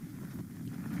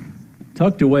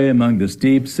Tucked away among the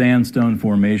steep sandstone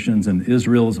formations in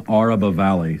Israel's Araba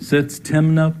Valley sits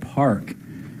Timnah Park,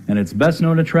 and its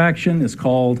best-known attraction is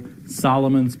called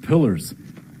Solomon's Pillars,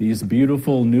 these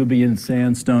beautiful Nubian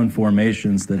sandstone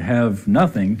formations that have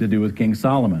nothing to do with King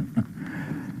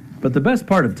Solomon. But the best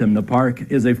part of Timnah Park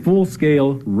is a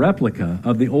full-scale replica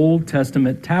of the Old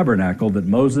Testament tabernacle that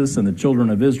Moses and the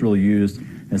children of Israel used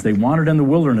as they wandered in the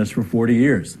wilderness for 40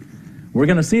 years. We're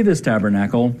going to see this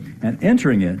tabernacle, and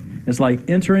entering it is like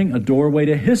entering a doorway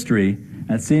to history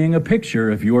and seeing a picture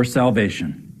of your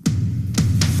salvation.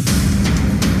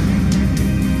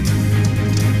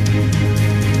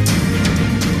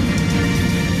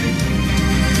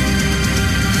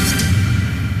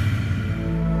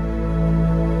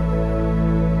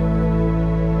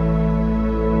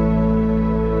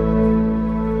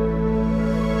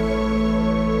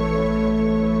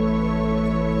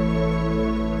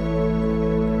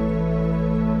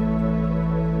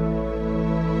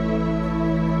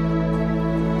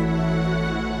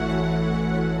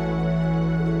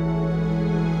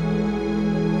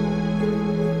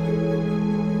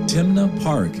 Timnah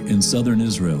Park in southern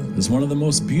Israel is one of the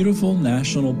most beautiful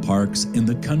national parks in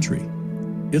the country.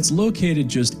 It's located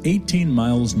just 18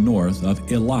 miles north of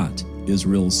Eilat,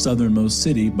 Israel's southernmost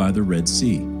city by the Red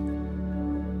Sea.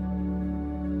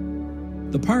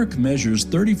 The park measures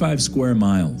 35 square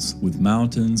miles, with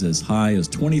mountains as high as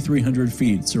 2,300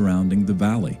 feet surrounding the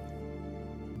valley.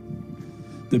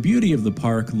 The beauty of the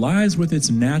park lies with its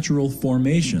natural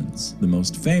formations, the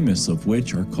most famous of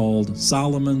which are called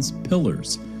Solomon's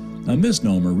Pillars, a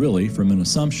misnomer really from an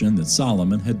assumption that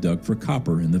Solomon had dug for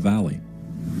copper in the valley.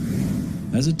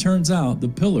 As it turns out, the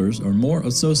pillars are more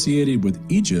associated with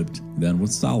Egypt than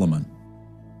with Solomon.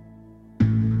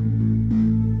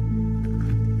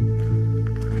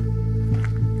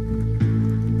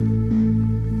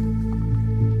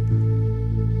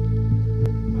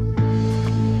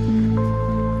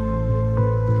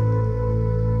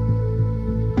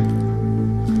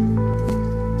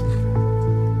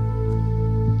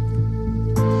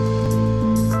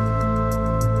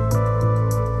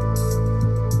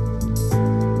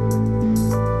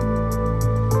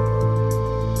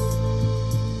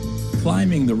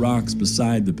 Climbing the rocks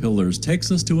beside the pillars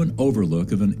takes us to an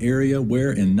overlook of an area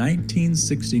where in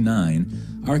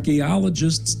 1969,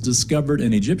 archaeologists discovered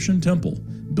an Egyptian temple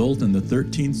built in the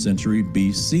 13th century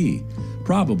BC,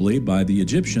 probably by the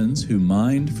Egyptians who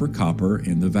mined for copper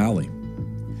in the valley.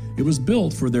 It was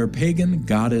built for their pagan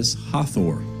goddess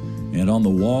Hathor, and on the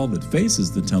wall that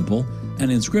faces the temple,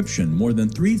 an inscription more than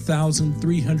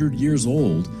 3,300 years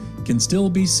old can still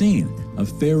be seen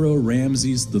of Pharaoh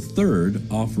Ramses III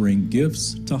offering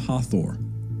gifts to Hathor.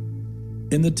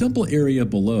 In the temple area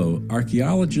below,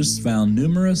 archaeologists found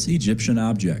numerous Egyptian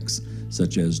objects,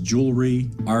 such as jewelry,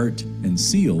 art, and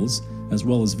seals, as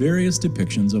well as various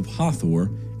depictions of Hathor,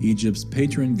 Egypt's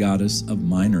patron goddess of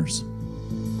miners.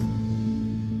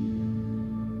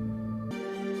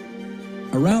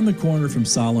 Around the corner from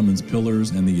Solomon's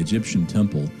Pillars and the Egyptian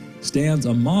temple stands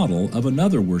a model of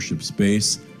another worship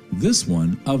space, this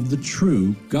one of the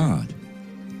true God.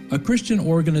 A Christian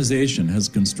organization has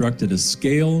constructed a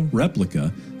scale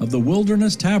replica of the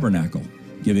Wilderness Tabernacle,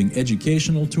 giving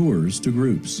educational tours to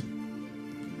groups.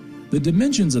 The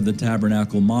dimensions of the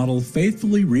tabernacle model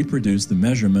faithfully reproduce the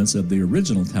measurements of the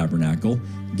original tabernacle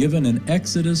given in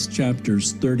Exodus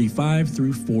chapters 35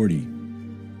 through 40.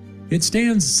 It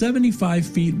stands 75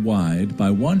 feet wide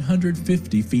by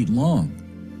 150 feet long.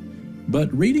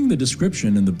 But reading the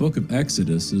description in the book of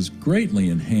Exodus is greatly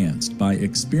enhanced by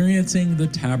experiencing the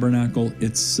tabernacle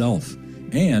itself,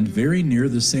 and very near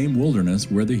the same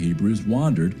wilderness where the Hebrews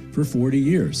wandered for 40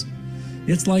 years.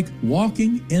 It's like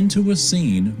walking into a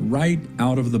scene right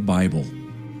out of the Bible.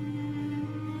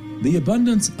 The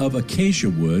abundance of acacia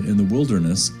wood in the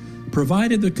wilderness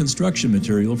provided the construction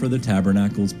material for the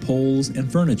tabernacle's poles and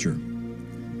furniture.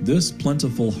 This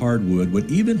plentiful hardwood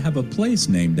would even have a place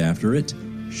named after it,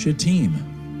 Shittim.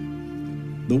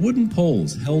 The wooden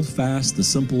poles held fast the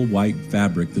simple white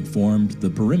fabric that formed the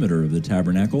perimeter of the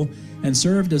tabernacle and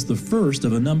served as the first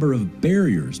of a number of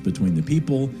barriers between the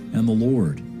people and the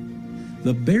Lord.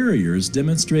 The barriers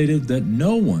demonstrated that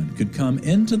no one could come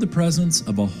into the presence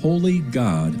of a holy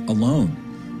God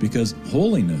alone, because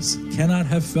holiness cannot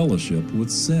have fellowship with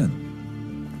sin.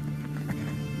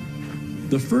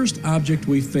 The first object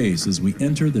we face as we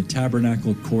enter the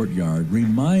tabernacle courtyard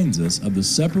reminds us of the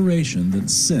separation that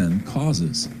sin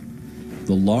causes.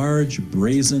 The large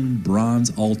brazen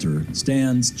bronze altar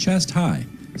stands chest high,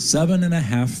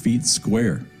 7.5 feet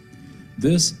square.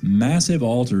 This massive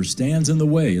altar stands in the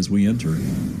way as we enter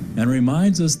and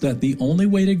reminds us that the only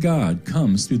way to God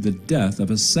comes through the death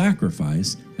of a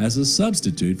sacrifice as a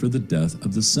substitute for the death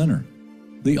of the sinner.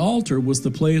 The altar was the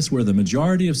place where the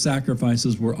majority of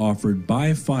sacrifices were offered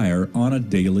by fire on a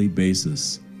daily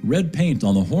basis. Red paint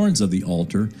on the horns of the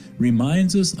altar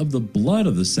reminds us of the blood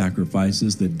of the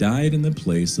sacrifices that died in the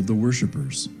place of the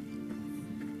worshipers.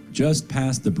 Just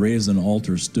past the brazen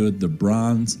altar stood the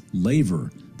bronze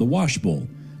laver, the wash bowl,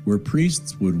 where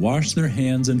priests would wash their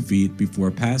hands and feet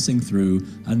before passing through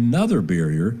another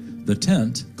barrier, the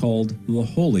tent called the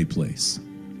holy place.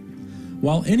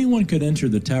 While anyone could enter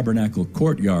the tabernacle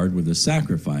courtyard with a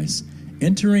sacrifice,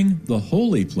 entering the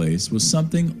holy place was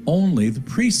something only the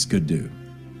priests could do.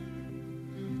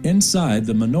 Inside,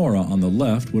 the menorah on the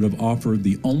left would have offered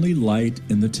the only light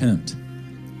in the tent.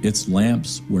 Its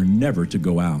lamps were never to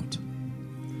go out.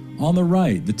 On the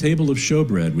right, the table of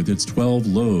showbread with its 12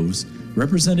 loaves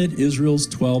represented Israel's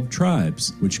 12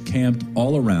 tribes, which camped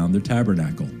all around the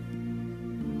tabernacle.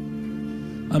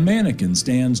 A mannequin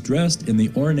stands dressed in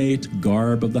the ornate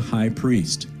garb of the high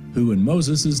priest, who in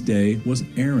Moses' day was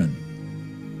Aaron.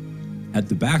 At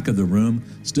the back of the room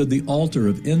stood the altar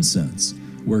of incense,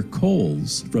 where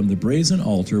coals from the brazen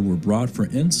altar were brought for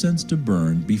incense to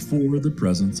burn before the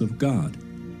presence of God.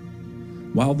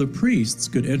 While the priests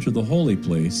could enter the holy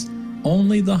place,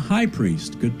 only the high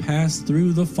priest could pass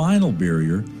through the final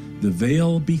barrier, the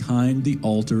veil behind the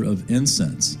altar of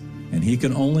incense, and he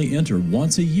could only enter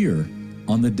once a year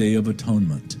on the Day of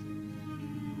Atonement.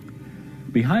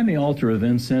 Behind the altar of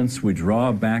incense, we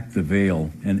draw back the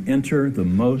veil and enter the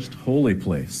most holy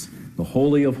place, the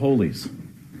Holy of Holies.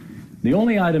 The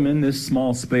only item in this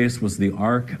small space was the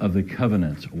Ark of the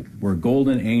Covenant, where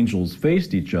golden angels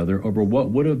faced each other over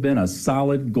what would have been a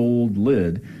solid gold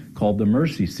lid called the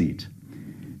mercy seat.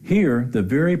 Here, the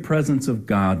very presence of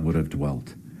God would have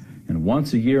dwelt. And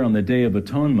once a year on the Day of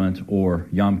Atonement, or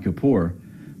Yom Kippur,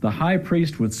 the high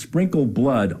priest would sprinkle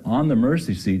blood on the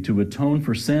mercy seat to atone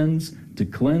for sins, to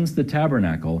cleanse the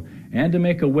tabernacle, and to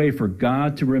make a way for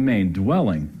God to remain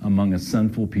dwelling among a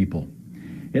sinful people.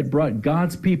 It brought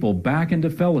God's people back into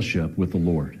fellowship with the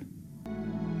Lord.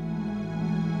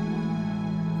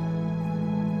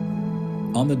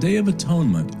 On the Day of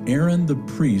Atonement, Aaron the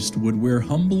priest would wear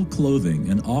humble clothing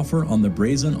and offer on the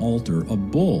brazen altar a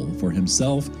bull for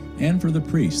himself and for the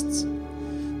priests.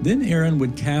 Then Aaron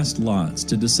would cast lots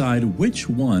to decide which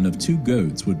one of 2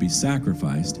 goats would be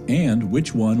sacrificed and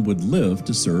which one would live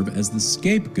to serve as the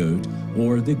scapegoat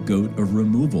or the goat of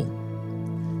removal.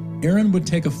 Aaron would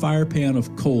take a fire pan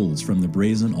of coals from the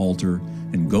brazen altar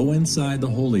and go inside the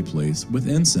holy place with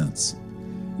incense.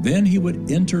 Then he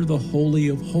would enter the Holy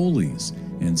of Holies,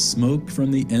 and smoke from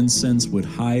the incense would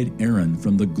hide Aaron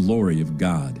from the glory of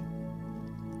God.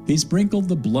 He sprinkled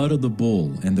the blood of the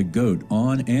bull and the goat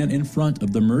on and in front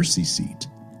of the mercy seat.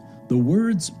 The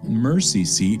words mercy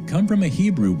seat come from a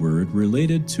Hebrew word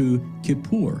related to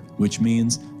kippur, which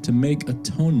means to make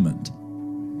atonement.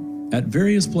 At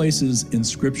various places in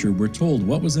Scripture, we're told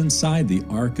what was inside the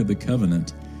Ark of the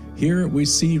Covenant. Here we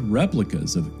see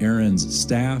replicas of Aaron's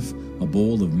staff, a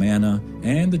bowl of manna,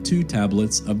 and the 2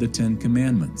 tablets of the 10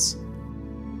 Commandments.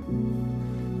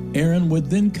 Aaron would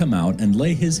then come out and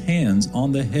lay his hands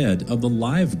on the head of the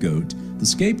live goat, the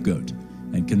scapegoat,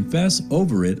 and confess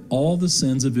over it all the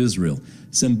sins of Israel,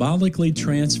 symbolically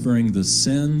transferring the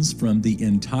sins from the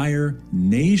entire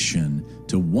nation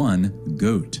to one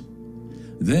goat.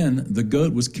 Then the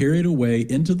goat was carried away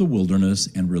into the wilderness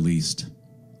and released.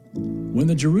 When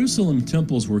the Jerusalem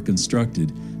temples were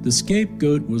constructed, the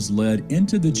scapegoat was led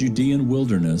into the Judean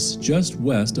wilderness just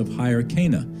west of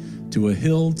Hyrcana, to a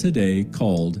hill today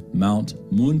called Mount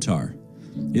Muntar.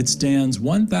 It stands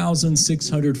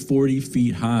 1,640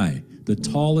 feet high, the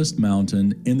tallest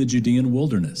mountain in the Judean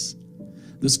wilderness.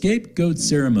 The scapegoat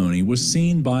ceremony was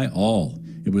seen by all.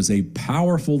 It was a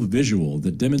powerful visual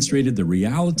that demonstrated the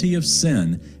reality of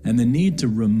sin and the need to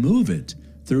remove it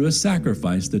through a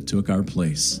sacrifice that took our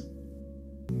place.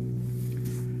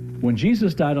 When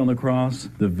Jesus died on the cross,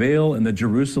 the veil in the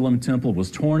Jerusalem temple was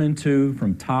torn in 2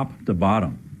 from top to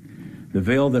bottom. The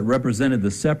veil that represented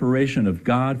the separation of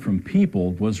God from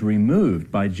people was removed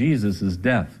by Jesus'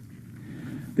 death.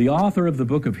 The author of the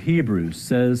book of Hebrews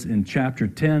says in chapter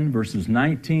 10, verses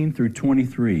 19 through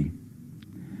 23,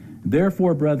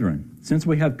 "Therefore, brethren, since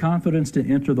we have confidence to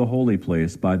enter the holy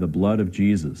place by the blood of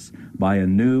Jesus, by a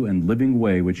new and living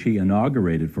way which he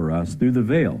inaugurated for us through the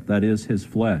veil, that is, his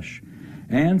flesh,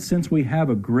 and since we have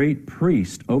a great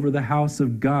priest over the house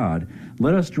of God,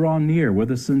 let us draw near with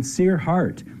a sincere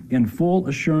heart, in full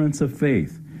assurance of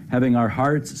faith, having our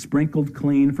hearts sprinkled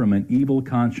clean from an evil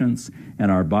conscience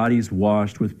and our bodies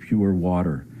washed with pure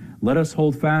water. Let us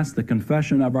hold fast the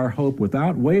confession of our hope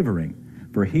without wavering,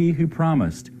 for he who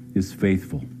promised is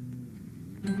faithful.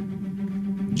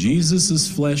 Jesus'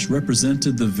 flesh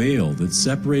represented the veil that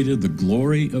separated the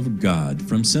glory of God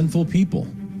from sinful people.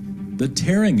 The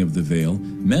tearing of the veil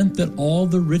meant that all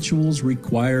the rituals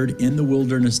required in the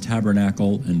wilderness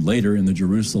tabernacle and later in the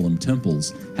Jerusalem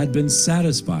temples had been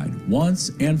satisfied once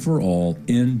and for all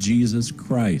in Jesus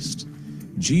Christ.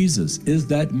 Jesus is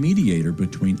that mediator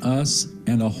between us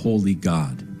and a holy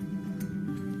God.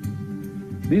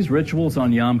 These rituals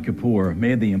on Yom Kippur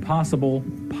made the impossible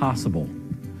possible.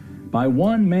 By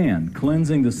one man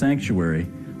cleansing the sanctuary,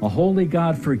 a holy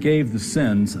God forgave the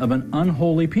sins of an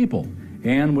unholy people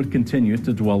and would continue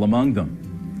to dwell among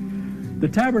them. The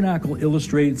tabernacle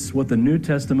illustrates what the New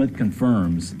Testament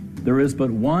confirms. There is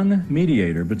but one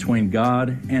mediator between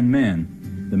God and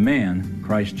men, the man,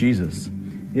 Christ Jesus.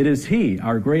 It is he,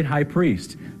 our great high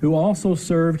priest, who also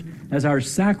served as our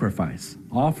sacrifice,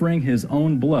 offering his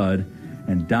own blood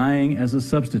and dying as a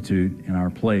substitute in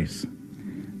our place.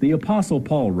 The Apostle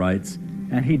Paul writes,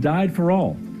 "And he died for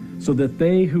all, so that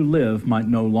they who live might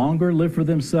no longer live for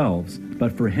themselves,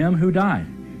 but for him who died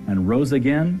and rose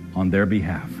again on their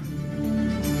behalf."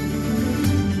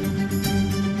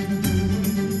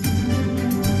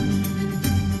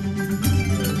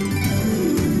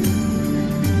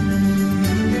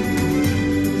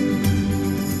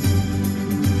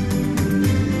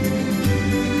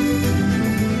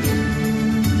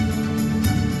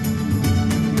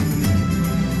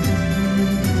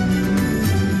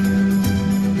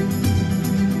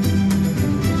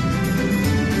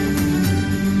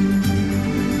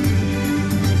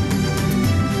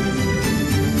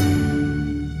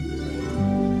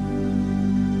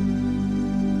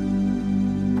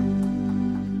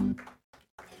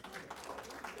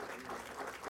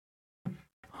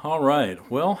 All right,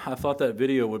 well, I thought that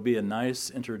video would be a nice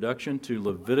introduction to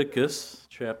Leviticus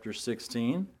chapter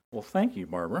 16. Well, thank you,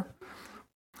 Barbara.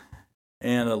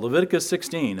 And Leviticus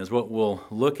 16 is what we'll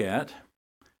look at.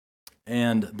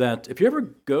 And that if you ever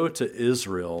go to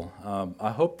Israel,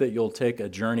 I hope that you'll take a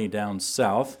journey down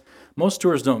south. Most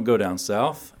tours don't go down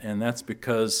south, and that's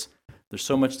because there's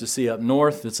so much to see up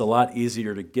north, it's a lot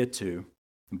easier to get to.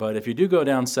 But if you do go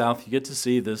down south, you get to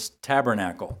see this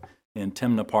tabernacle in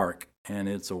Timna Park. And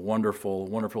it's a wonderful,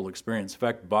 wonderful experience. In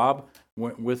fact, Bob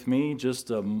went with me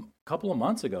just a couple of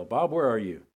months ago. Bob, where are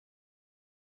you?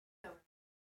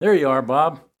 There you are,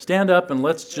 Bob. Stand up and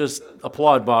let's just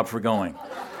applaud Bob for going.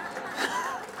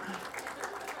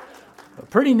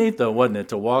 Pretty neat, though, wasn't it,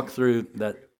 to walk through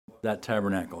that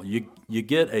tabernacle? You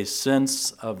get a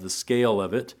sense of the scale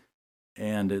of it,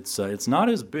 and it's not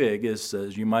as big as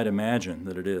you might imagine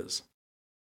that it is.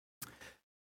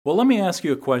 Well, let me ask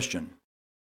you a question.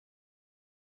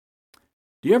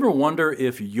 Do you ever wonder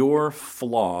if your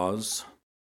flaws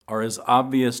are as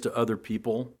obvious to other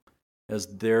people as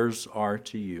theirs are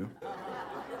to you?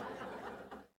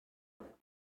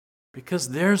 Because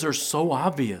theirs are so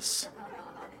obvious,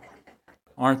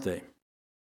 aren't they?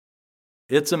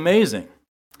 It's amazing.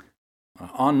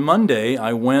 On Monday,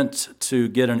 I went to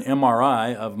get an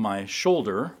MRI of my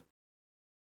shoulder,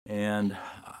 and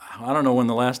I don't know when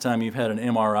the last time you've had an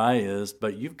MRI is,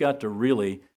 but you've got to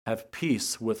really have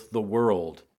peace with the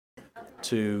world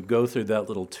to go through that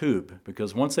little tube,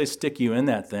 because once they stick you in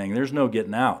that thing, there's no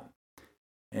getting out.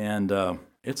 And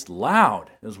it's loud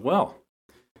as well.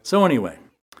 So anyway,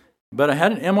 but I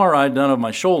had an MRI done of my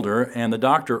shoulder, and the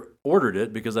doctor ordered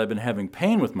it because I've been having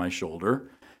pain with my shoulder.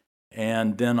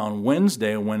 And then on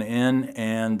Wednesday, I went in,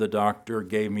 and the doctor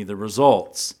gave me the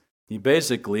results. He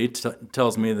basically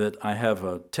tells me that I have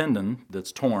a tendon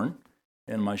that's torn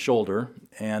in my shoulder,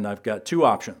 and I've got two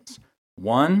options.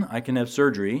 One, I can have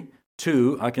surgery.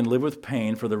 Two, I can live with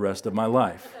pain for the rest of my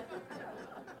life.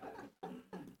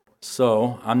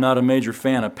 So I'm not a major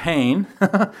fan of pain,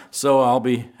 so I'll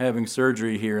be having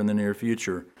surgery here in the near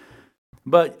future.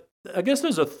 But I guess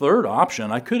there's a third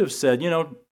option. I could have said,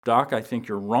 Doc, I think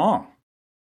you're wrong.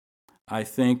 I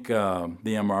think the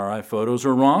MRI photos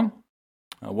are wrong.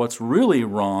 What's really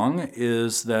wrong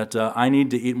is that I need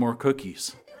to eat more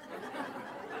cookies.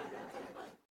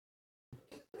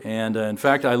 And in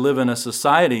fact, I live in a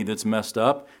society that's messed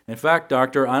up. In fact,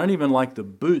 doctor, I don't even like the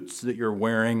boots that you're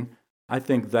wearing. I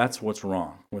think that's what's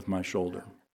wrong with my shoulder.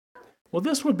 Well,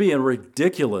 this would be a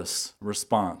ridiculous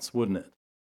response, wouldn't it?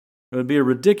 It would be a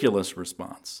ridiculous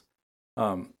response.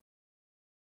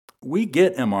 We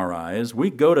get MRIs,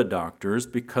 we go to doctors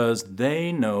because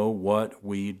they know what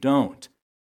we don't.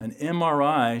 An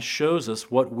MRI shows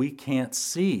us what we can't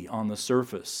see on the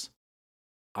surface.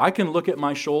 I can look at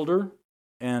my shoulder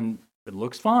and it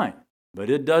looks fine, but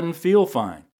it doesn't feel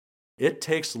fine. It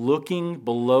takes looking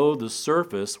below the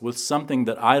surface with something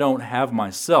that I don't have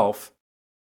myself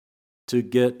to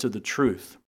get to the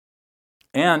truth.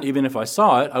 And even if I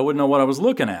saw it, I wouldn't know what I was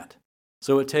looking at.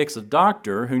 So it takes a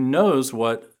doctor who knows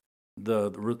what an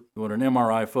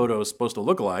MRI photo is supposed to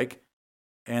look like,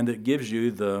 and it gives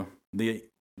you the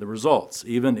results,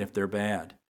 even if they're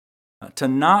bad. To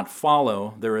not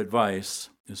follow their advice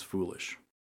is foolish.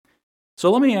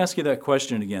 So let me ask you that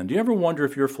question again. Do you ever wonder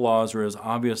if your flaws are as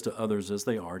obvious to others as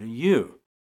they are to you?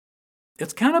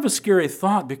 It's kind of a scary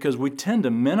thought because we tend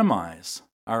to minimize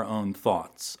our own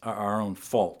thoughts, our own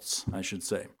faults, I should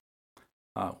say.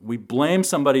 We blame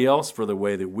somebody else for the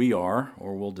way that we are,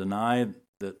 or we'll deny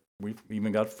that we've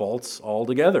even got faults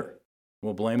altogether.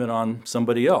 We'll blame it on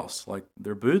somebody else, like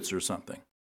their boots or something.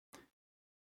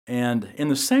 And in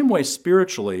the same way,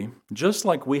 spiritually, just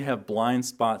like we have blind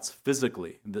spots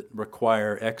physically that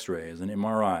require x-rays and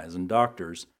MRIs and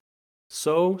doctors,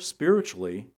 so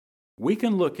spiritually, we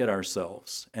can look at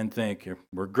ourselves and think,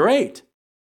 we're great.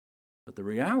 But the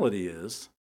reality is,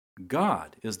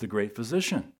 God is the great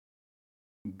physician.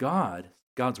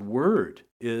 God's word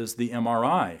is the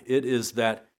MRI. It is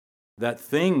that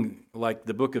thing, like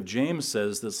the book of James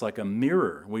says, that's like a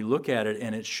mirror. We look at it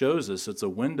and it shows us. It's a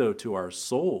window to our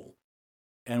soul.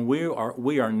 And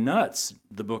we are nuts,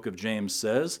 the book of James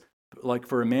says, like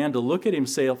for a man to look at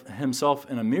himself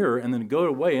in a mirror and then go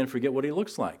away and forget what he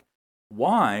looks like.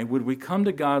 Why would we come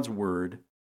to God's word,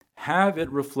 have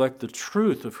it reflect the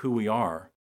truth of who we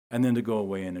are, and then to go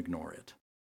away and ignore it?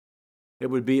 It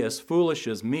would be as foolish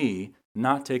as me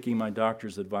not taking my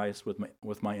doctor's advice with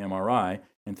my MRI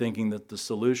and thinking that the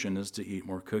solution is to eat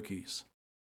more cookies.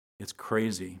 It's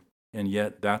crazy, and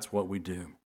yet that's what we do.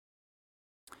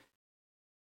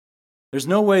 There's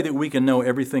no way that we can know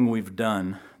everything we've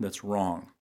done that's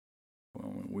wrong.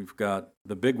 Well, we've got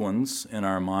the big ones in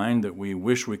our mind that we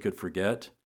wish we could forget.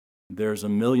 There's a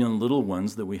million little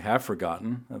ones that we have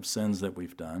forgotten of sins that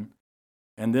we've done.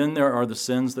 And then there are the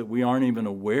sins that we aren't even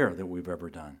aware that we've ever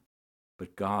done.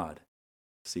 But God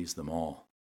sees them all.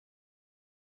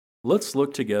 Let's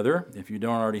look together, if you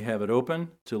don't already have it open,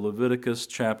 to Leviticus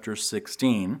chapter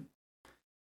 16.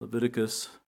 Leviticus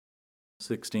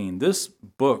 16. This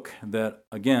book that,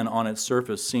 again, on its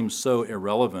surface seems so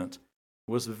irrelevant,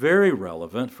 was very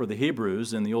relevant for the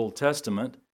Hebrews in the Old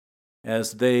Testament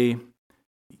as they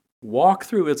walk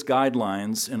through its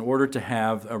guidelines in order to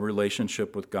have a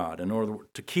relationship with God, in order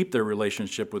to keep their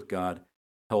relationship with God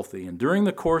healthy. And during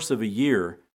the course of a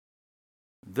year,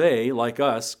 they, like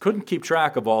us, couldn't keep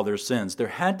track of all their sins. There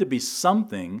had to be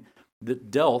something that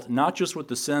dealt not just with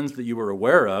the sins that you were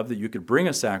aware of, that you could bring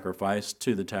a sacrifice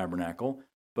to the tabernacle,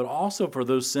 but also for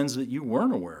those sins that you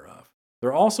weren't aware of.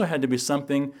 There also had to be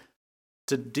something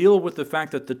to deal with the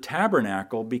fact that the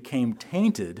tabernacle became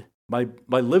tainted by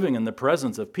living in the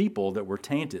presence of people that were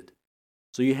tainted.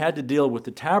 So you had to deal with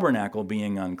the tabernacle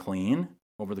being unclean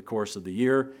over the course of the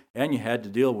year, and you had to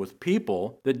deal with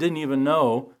people that didn't even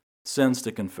know sins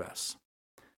to confess.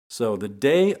 So the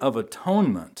Day of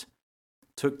Atonement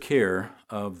took care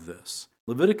of this.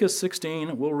 Leviticus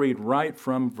 16, we'll read right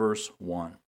from verse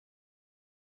 1.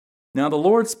 Now the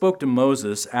Lord spoke to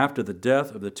Moses after the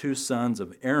death of the two sons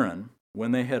of Aaron,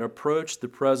 when they had approached the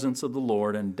presence of the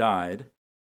Lord and died.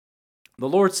 The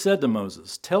Lord said to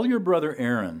Moses, "Tell your brother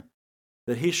Aaron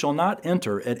that he shall not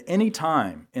enter at any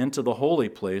time into the holy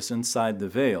place inside the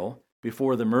veil,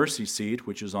 before the mercy seat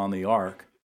which is on the ark,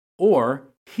 or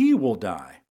he will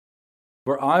die.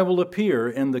 For I will appear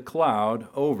in the cloud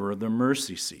over the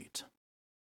mercy seat."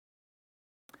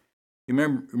 You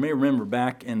may remember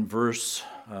back in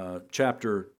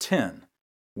chapter 10,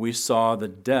 we saw the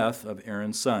death of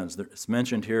Aaron's sons. It's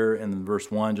mentioned here in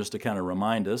verse 1 just to kind of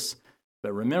remind us.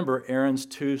 But remember, Aaron's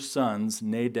two sons,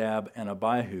 Nadab and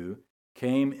Abihu,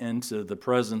 came into the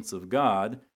presence of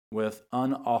God with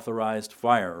unauthorized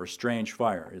fire, or strange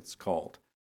fire, it's called.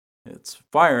 It's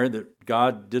fire that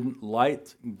God didn't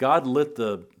light. God lit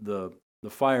the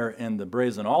fire in the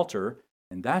brazen altar,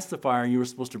 and that's the fire you were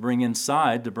supposed to bring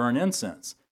inside to burn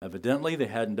incense. Evidently, they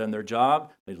hadn't done their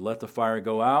job. They'd let the fire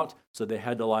go out, so they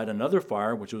had to light another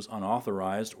fire, which was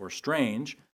unauthorized or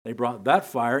strange. They brought that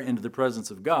fire into the presence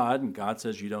of God, and God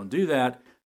says, you don't do that,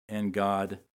 and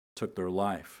God took their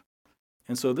life.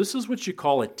 And so this is what you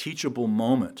call a teachable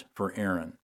moment for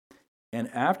Aaron. And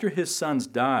after his sons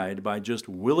died by just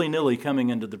willy-nilly coming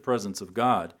into the presence of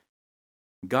God,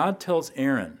 God tells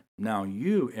Aaron, now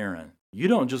you, Aaron, you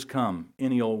don't just come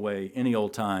any old way, any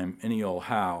old time, any old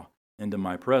how into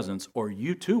my presence, or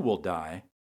you too will die.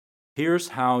 Here's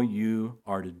how you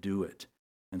are to do it.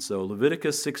 And so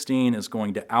Leviticus 16 is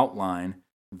going to outline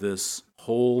this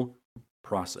whole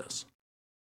process.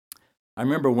 I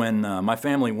remember when my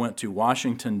family went to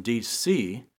Washington,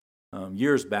 D.C.,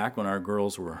 years back when our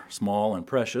girls were small and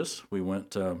precious. We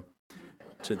went to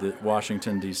the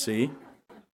Washington, D.C.,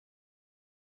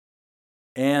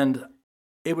 and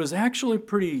it was actually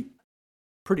pretty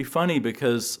funny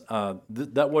because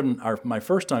that wasn't my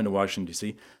first time to Washington,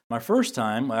 D.C. My first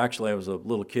time, actually I was a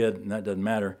little kid, and that doesn't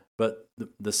matter, but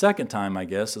the second time, I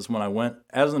guess, is when I went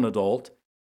as an adult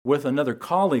with another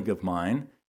colleague of mine,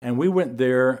 and we went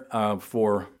there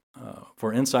for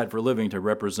Insight for Living to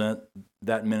represent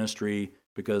that ministry,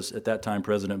 because at that time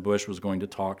President Bush was going to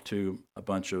talk to a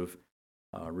bunch of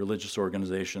religious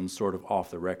organizations sort of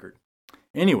off the record.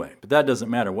 Anyway, but that doesn't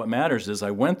matter. What matters is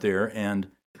I went there, and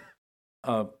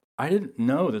I didn't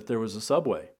know that there was a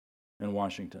subway in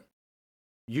Washington.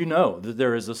 You know that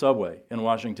there is a subway in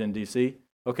Washington, D.C.?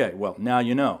 Okay, well, now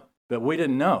you know. But we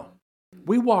didn't know.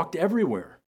 We walked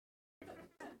everywhere.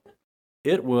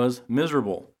 It was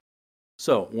miserable.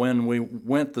 So when we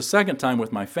went the second time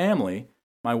with my family,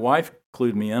 my wife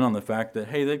clued me in on the fact that,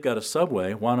 hey, they've got a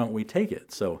subway, why don't we take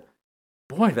it? So,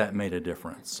 boy, that made a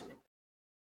difference.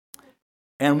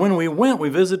 And when we went, we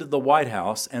visited the White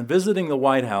House, and visiting the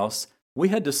White House, we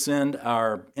had to send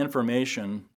our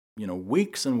information,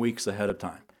 weeks and weeks ahead of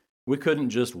time. We couldn't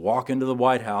just walk into the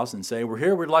White House and say, we're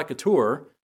here, we'd like a tour.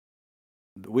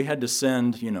 We had to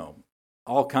send,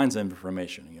 all kinds of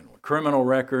information, criminal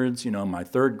records, my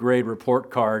third grade report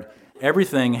card.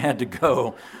 Everything had to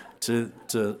go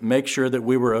to make sure that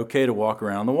we were okay to walk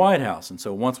around the White House. And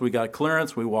so once we got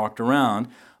clearance, we walked around,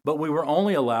 but we were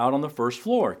only allowed on the first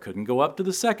floor, couldn't go up to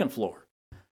the second floor.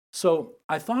 So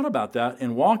I thought about that,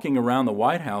 and walking around the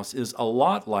White House is a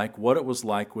lot like what it was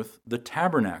like with the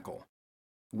tabernacle.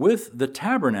 With the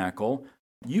tabernacle,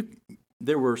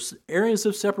 there were areas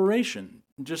of separation.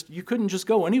 You couldn't just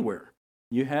go anywhere.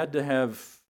 You had to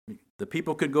have, the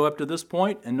people could go up to this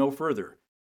point and no further.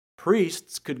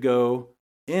 Priests could go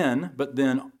in, but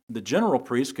then the general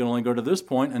priest could only go to this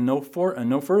point and no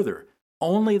further.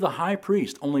 Only the high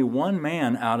priest, only one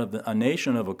man out of a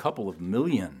nation of a couple of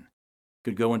million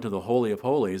could go into the Holy of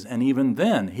Holies, and even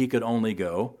then he could only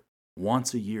go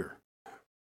once a year.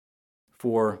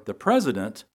 For the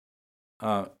presidents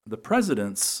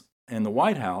in the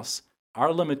White House,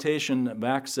 our limitation of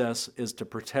access is to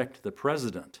protect the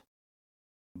president.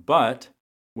 But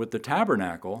with the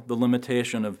tabernacle, the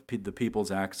limitation of the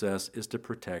people's access is to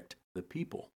protect the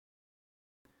people.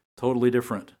 Totally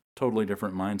different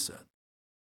mindset.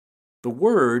 The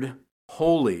word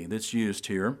holy that's used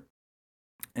here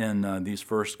in these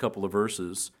first couple of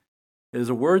verses is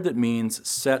a word that means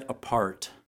set apart.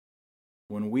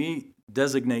 When we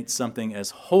designate something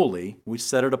as holy, we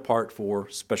set it apart for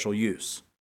special use.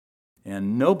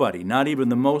 And nobody, not even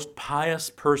the most pious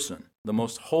person, the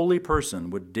most holy person,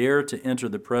 would dare to enter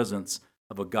the presence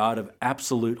of a God of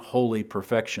absolute holy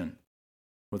perfection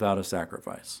without a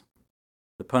sacrifice.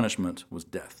 The punishment was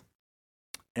death.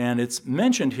 And it's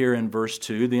mentioned here in verse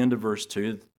 2, the end of verse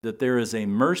 2, that there is a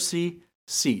mercy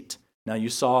seat. Now, you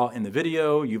saw in the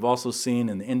video, you've also seen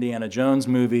in the Indiana Jones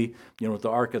movie, with the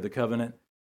Ark of the Covenant.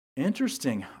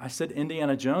 Interesting. I said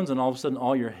Indiana Jones, and all of a sudden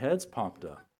all your heads popped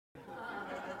up.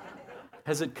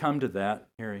 Has it come to that,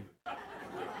 Harry?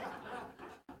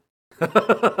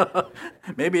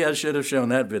 Maybe I should have shown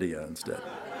that video instead.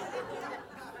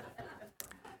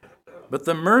 But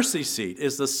the mercy seat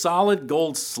is the solid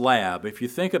gold slab. If you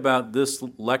think about this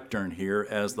lectern here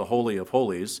as the Holy of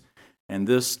Holies, and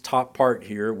this top part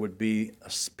here would be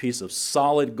a piece of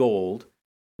solid gold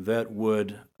that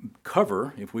would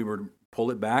cover, if we were to pull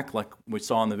it back like we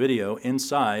saw in the video,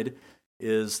 inside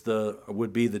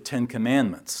would be the Ten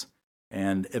Commandments.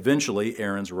 And eventually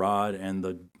Aaron's rod and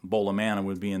the bowl of manna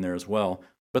would be in there as well.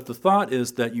 But the thought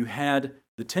is that you had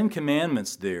the Ten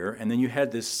Commandments there, and then you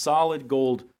had this solid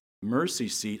gold mercy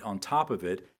seat on top of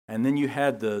it, and then you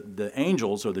had the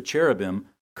angels or the cherubim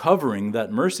covering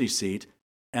that mercy seat,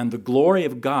 and the glory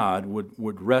of God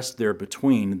would rest there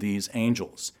between these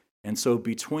angels. And so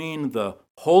between the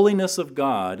holiness of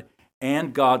God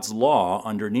and God's law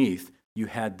underneath, you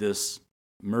had this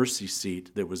mercy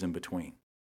seat that was in between.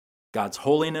 God's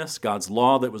holiness, God's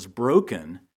law that was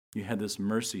broken, you had this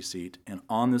mercy seat, and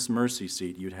on this mercy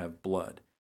seat you'd have blood.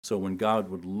 So when God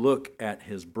would look at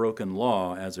his broken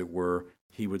law, as it were,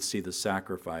 he would see the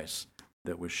sacrifice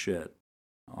that was shed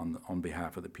on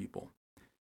behalf of the people.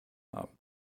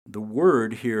 The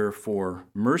word here for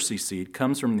mercy seat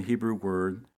comes from the Hebrew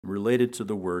word related to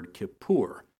the word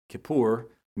kippur. Kippur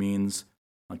means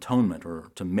atonement,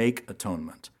 or to make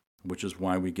atonement, which is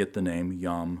why we get the name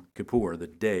Yom Kippur, the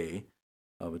day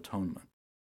of Atonement.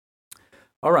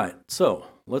 All right, so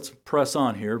let's press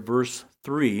on here. Verse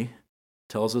 3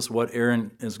 tells us what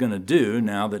Aaron is going to do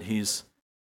now that he's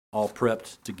all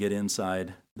prepped to get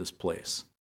inside this place.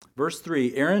 Verse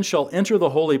 3, Aaron shall enter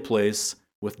the holy place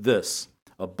with this,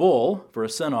 a bull for a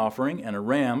sin offering and a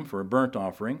ram for a burnt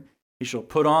offering. He shall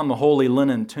put on the holy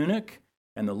linen tunic,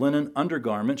 and the linen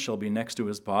undergarment shall be next to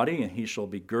his body, and he shall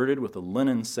be girded with a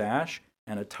linen sash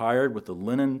and attired with a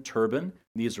linen turban.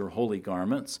 These are holy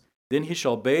garments. Then he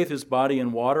shall bathe his body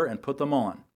in water and put them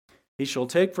on. He shall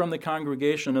take from the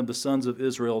congregation of the sons of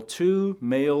Israel 2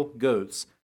 male goats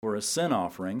for a sin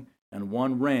offering and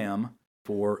 1 ram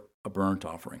for a burnt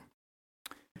offering.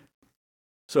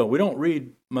 So we don't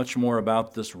read much more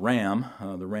about this ram.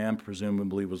 The ram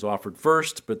presumably was offered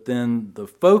first, but then the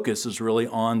focus is really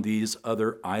on these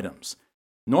other items.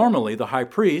 Normally, the high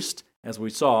priest, as we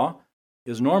saw,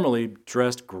 is normally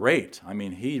dressed great. I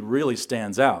mean, he really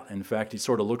stands out. In fact, he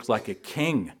sort of looks like a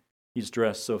king. He's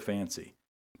dressed so fancy.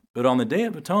 But on the Day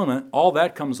of Atonement, all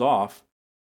that comes off.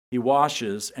 He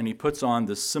washes and he puts on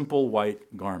this simple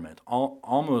white garment,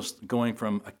 almost going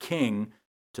from a king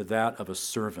to that of a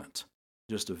servant.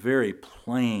 Just a very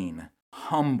plain,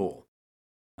 humble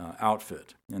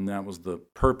outfit. And that was the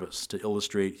purpose, to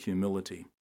illustrate humility.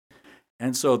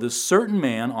 And so this certain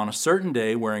man on a certain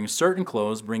day, wearing certain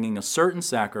clothes, bringing a certain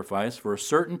sacrifice for a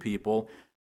certain people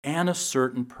and a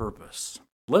certain purpose.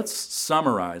 Let's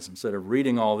summarize, instead of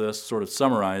reading all this, sort of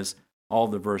summarize all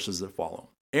the verses that follow.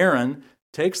 Aaron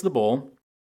takes the bull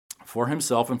for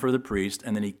himself and for the priest,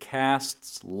 and then he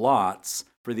casts lots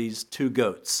for these 2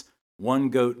 goats. 1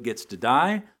 goat gets to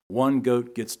die, 1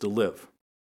 goat gets to live.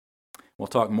 We'll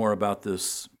talk more about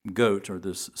this goat or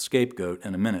this scapegoat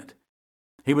in a minute.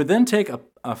 He would then take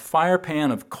a fire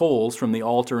pan of coals from the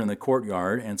altar in the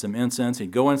courtyard and some incense.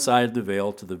 He'd go inside the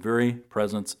veil to the very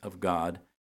presence of God,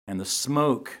 and the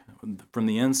smoke from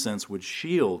the incense would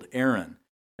shield Aaron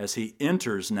as he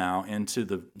enters now into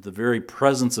the very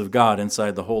presence of God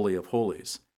inside the Holy of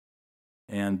Holies.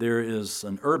 And there is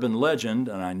an urban legend,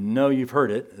 and I know you've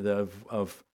heard it, that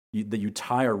you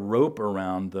tie a rope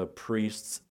around the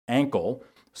priest's ankle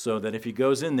so that if he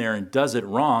goes in there and does it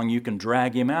wrong, you can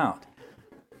drag him out.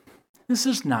 This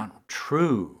is not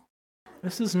true.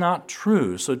 This is not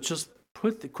true. So just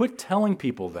quit telling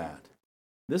people that.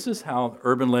 This is how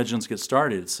urban legends get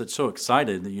started. It's so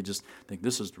excited that you just think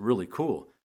this is really cool.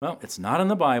 Well, it's not in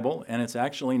the Bible, and it's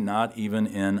actually not even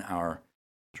in our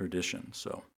tradition.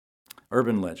 So,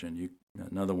 urban legend,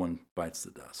 another one bites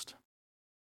the dust.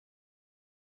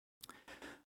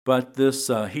 But this,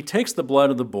 he takes the blood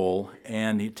of the bull,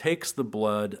 and he takes the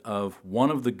blood of one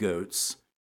of the goats,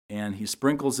 and he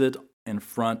sprinkles it in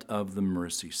front of the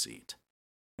mercy seat.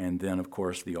 And then, of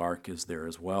course, the ark is there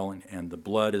as well, and the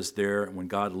blood is there. When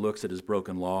God looks at his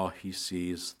broken law, he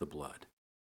sees the blood.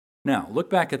 Now, look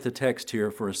back at the text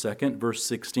here for a second, verse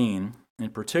 16, in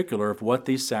particular of what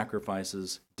these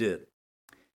sacrifices did.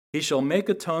 He shall make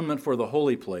atonement for the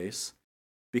holy place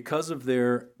because of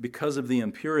the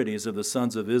impurities of the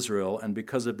sons of Israel and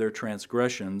because of their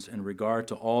transgressions in regard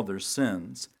to all their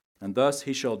sins. And thus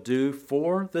he shall do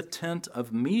for the tent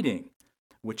of meeting,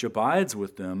 which abides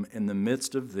with them in the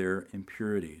midst of their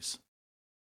impurities.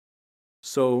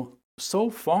 So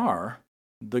far,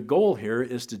 the goal here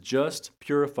is to just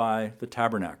purify the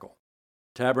tabernacle.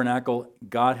 Tabernacle,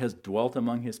 God has dwelt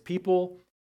among his people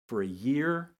for a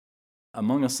year.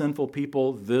 Among a sinful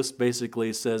people, this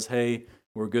basically says, hey,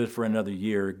 we're good for another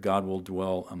year. God will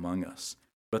dwell among us.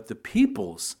 But the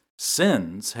people's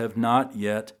sins have not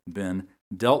yet been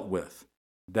dealt with.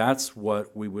 That's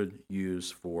what we would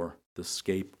use for the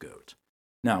scapegoat.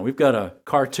 Now, we've got a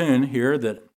cartoon here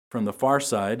that from the far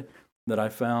side that I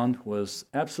found was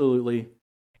absolutely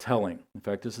telling. In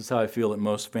fact, this is how I feel at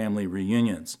most family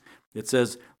reunions. It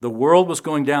says, the world was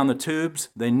going down the tubes.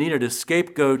 They needed a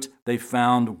scapegoat. They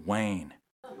found Wayne.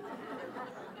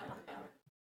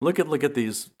 Look at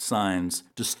these signs.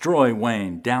 Destroy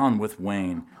Wayne. Down with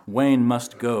Wayne. Wayne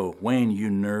must go. Wayne, you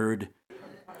nerd.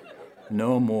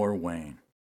 No more Wayne.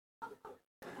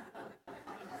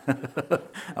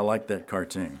 I like that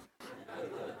cartoon.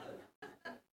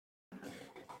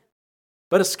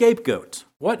 But a scapegoat.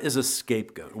 What is a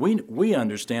scapegoat? We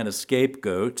understand a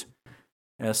scapegoat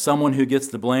as someone who gets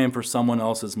the blame for someone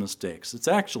else's mistakes. It's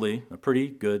actually a pretty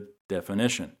good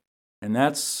definition. And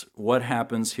that's what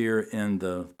happens here in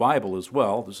the Bible as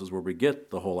well. This is where we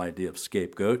get the whole idea of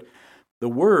scapegoat. The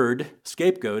word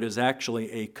scapegoat is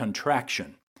actually a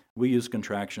contraction. We use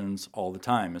contractions all the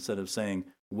time. Instead of saying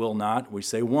will not, we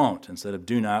say won't. Instead of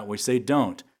do not, we say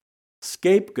don't.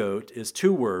 Scapegoat is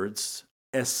 2 words,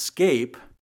 escape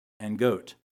and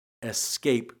goat.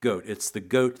 escape goat. It's the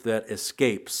goat that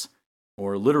escapes,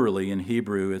 or literally in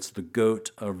Hebrew, it's the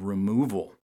goat of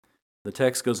removal. The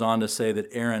text goes on to say that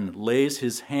Aaron lays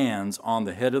his hands on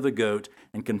the head of the goat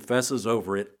and confesses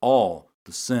over it all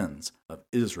the sins of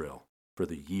Israel for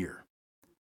the year.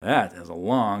 That is a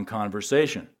long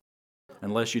conversation,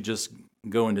 unless you just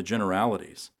go into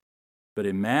generalities. But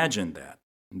imagine that,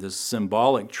 this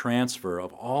symbolic transfer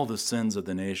of all the sins of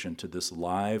the nation to this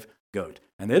live goat.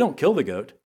 And they don't kill the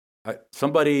goat.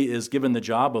 Somebody is given the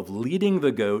job of leading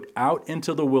the goat out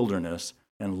into the wilderness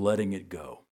and letting it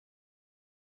go.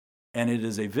 And it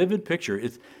is a vivid picture.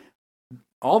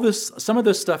 Some of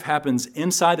this stuff happens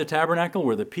inside the tabernacle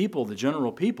where the people, the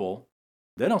general people,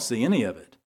 they don't see any of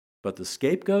it. But the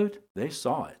scapegoat, they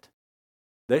saw it.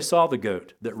 They saw the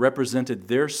goat that represented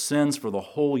their sins for the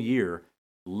whole year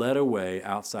led away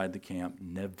outside the camp,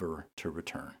 never to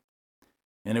return.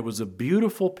 And it was a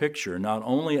beautiful picture, not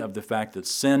only of the fact that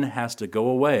sin has to go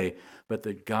away, but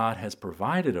that God has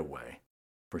provided a way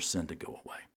for sin to go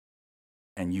away.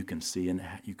 And you can see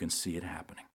it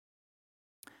happening.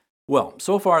 Well,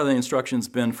 so far the instruction's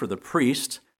been for the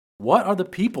priest. What are the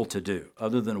people to do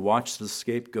other than watch the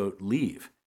scapegoat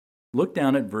leave? Look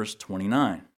down at verse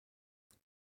 29.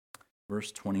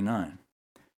 Verse 29.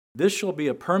 This shall be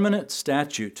a permanent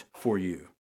statute for you.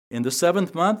 In the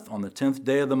 7th month, on the 10th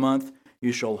day of the month,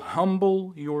 you shall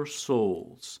humble your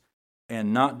souls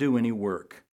and not do any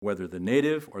work, whether the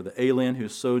native or the alien who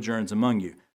sojourns among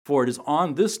you. For it is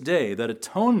on this day that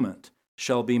atonement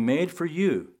shall be made for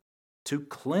you to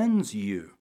cleanse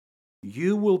you.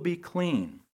 You will be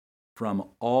clean from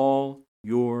all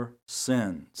your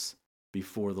sins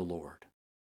before the Lord.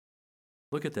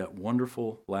 Look at that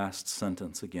wonderful last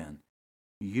sentence again.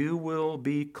 You will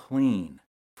be clean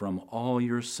from all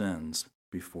your sins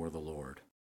before the Lord.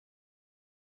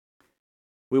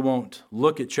 We won't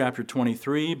look at chapter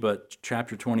 23, but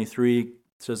chapter 23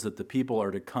 says that the people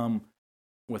are to come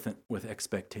with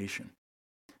expectation.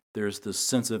 There's this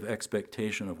sense of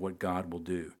expectation of what God will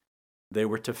do. They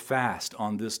were to fast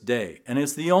on this day, and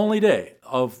it's the only day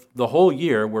of the whole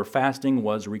year where fasting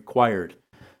was required.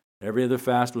 Every other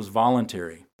fast was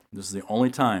voluntary. This is the only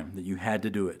time that you had to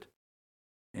do it.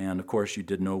 And of course, you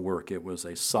did no work. It was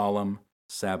a solemn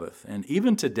Sabbath. And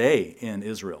even today in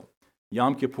Israel,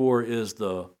 Yom Kippur is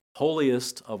the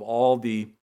holiest of all the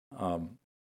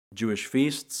Jewish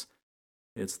feasts.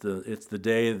 It's the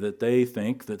day that they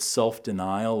think that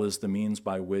self-denial is the means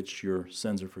by which your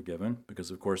sins are forgiven, because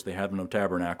of course they have no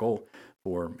tabernacle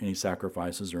for any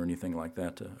sacrifices or anything like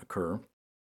that to occur.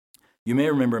 You may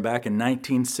remember back in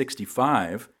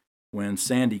 1965 when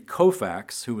Sandy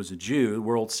Koufax, who was a Jew, the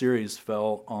World Series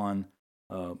fell on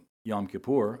Yom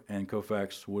Kippur, and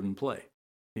Koufax wouldn't play.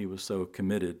 He was so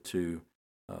committed to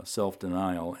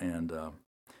self-denial. And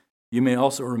you may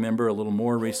also remember a little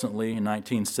more recently, in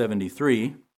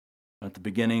 1973, at the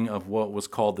beginning of what was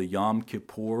called the Yom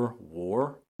Kippur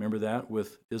War. Remember that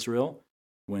with Israel?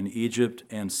 When Egypt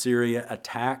and Syria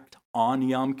attacked on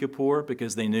Yom Kippur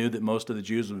because they knew that most of the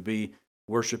Jews would be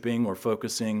worshiping or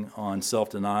focusing on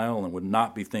self-denial and would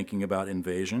not be thinking about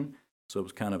invasion. So it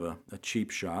was kind of a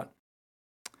cheap shot.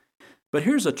 But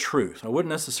here's a truth. I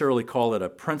wouldn't necessarily call it a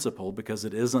principle because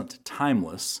it isn't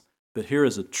timeless, but here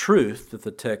is a truth that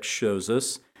the text shows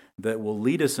us that will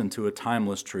lead us into a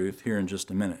timeless truth here in just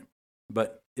a minute.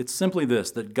 But it's simply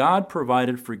this, that God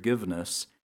provided forgiveness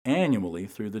annually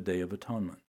through the Day of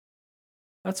Atonement.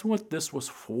 That's what this was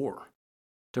for,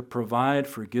 to provide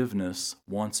forgiveness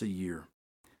once a year.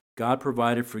 God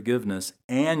provided forgiveness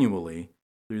annually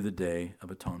through the Day of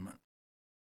Atonement.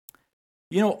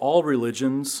 You know, all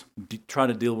religions try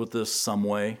to deal with this some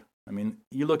way. I mean,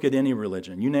 you look at any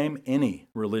religion, you name any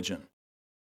religion,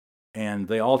 and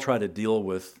they all try to deal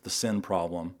with the sin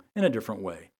problem in a different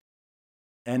way.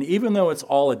 And even though it's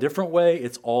all a different way,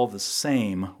 it's all the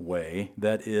same way.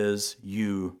 That is,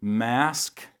 you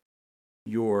mask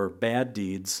your bad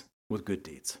deeds with good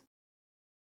deeds.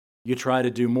 You try to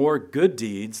do more good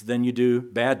deeds than you do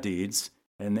bad deeds,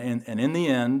 and in the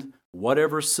end,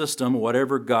 whatever system,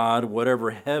 whatever God,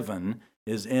 whatever heaven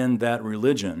is in that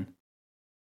religion,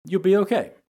 you'll be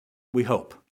okay, we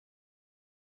hope.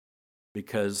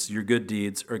 Because your good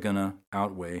deeds are going to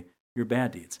outweigh your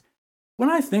bad deeds. When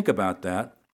I think about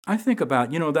that, I think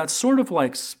about, that's sort of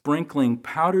like sprinkling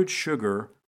powdered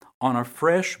sugar on a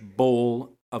fresh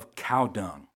bowl of cow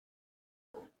dung.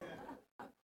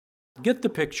 Get the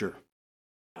picture.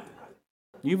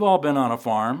 You've all been on a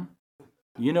farm.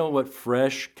 You know what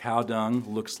fresh cow dung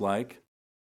looks like.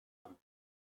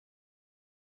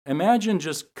 Imagine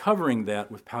just covering that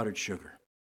with powdered sugar.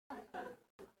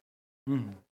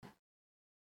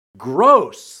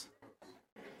 Gross.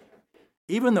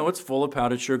 even though it's full of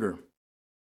powdered sugar.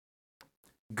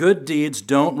 Good deeds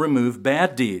don't remove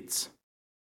bad deeds.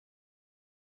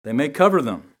 They may cover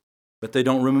them, but they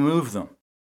don't remove them.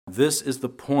 This is the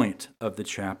point of the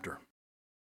chapter.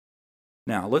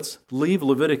 Now, let's leave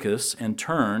Leviticus and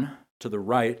turn to the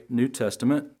right New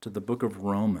Testament, to the book of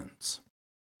Romans.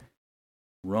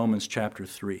 Romans chapter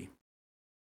 3.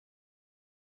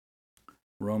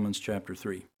 Romans chapter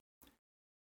 3.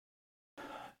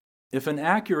 If an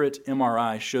accurate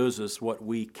MRI shows us what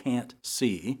we can't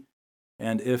see,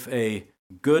 and if a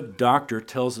good doctor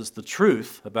tells us the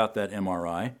truth about that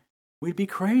MRI, we'd be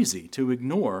crazy to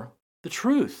ignore the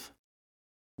truth.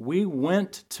 We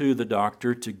went to the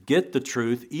doctor to get the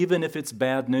truth, even if it's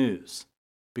bad news,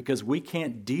 because we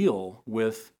can't deal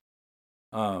with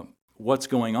what's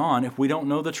going on if we don't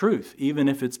know the truth, even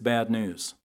if it's bad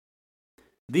news.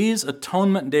 These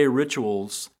Atonement Day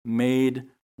rituals made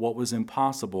what was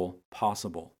impossible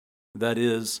possible. That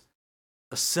is,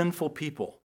 a sinful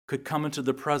people could come into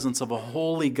the presence of a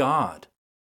holy God.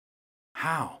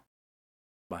 How?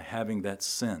 By having that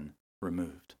sin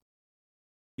removed.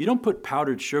 You don't put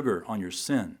powdered sugar on your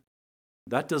sin.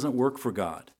 That doesn't work for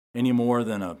God any more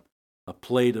than a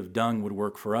plate of dung would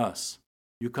work for us.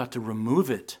 You've got to remove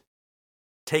it.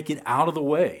 Take it out of the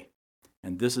way.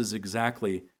 And this is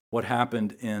exactly what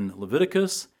happened in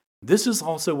Leviticus. This is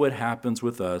also what happens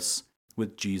with us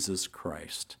with Jesus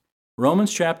Christ.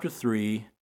 Romans chapter 3,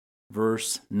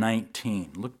 verse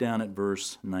 19. Look down at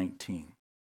verse 19.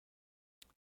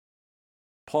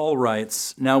 Paul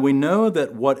writes, "Now we know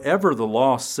that whatever the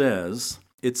law says,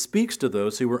 it speaks to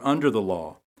those who are under the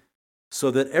law, so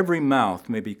that every mouth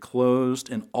may be closed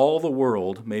and all the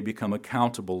world may become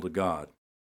accountable to God.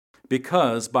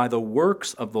 Because by the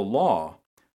works of the law,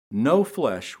 no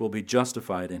flesh will be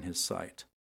justified in his sight.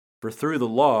 For through the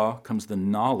law comes the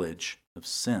knowledge of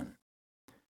sin.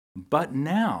 But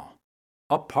now,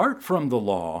 apart from the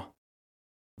law,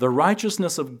 the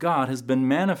righteousness of God has been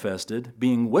manifested,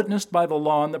 being witnessed by the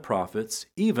law and the prophets,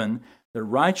 even the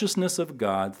righteousness of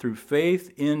God through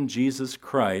faith in Jesus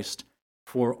Christ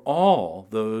for all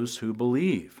those who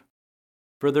believe.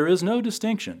 For there is no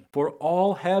distinction, for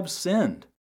all have sinned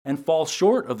and fall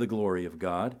short of the glory of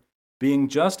God, being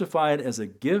justified as a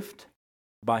gift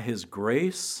by his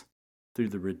grace through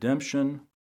the redemption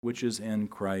which is in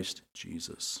Christ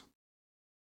Jesus."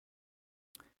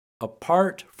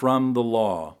 Apart from the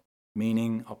law,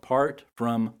 meaning apart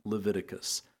from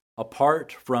Leviticus,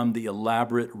 apart from the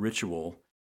elaborate ritual,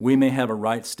 we may have a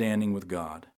right standing with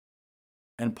God.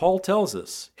 And Paul tells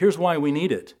us, here's why we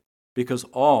need it: because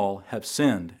all have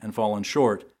sinned and fallen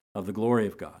short of the glory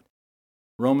of God.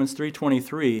 Romans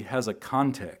 3:23 has a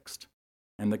context,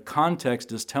 and the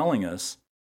context is telling us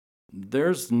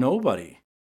there's nobody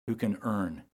who can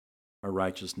earn a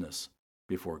righteousness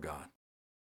before God.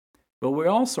 But we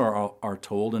also are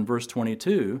told in verse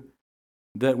 22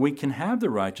 that we can have the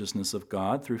righteousness of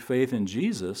God through faith in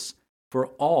Jesus for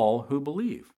all who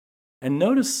believe. And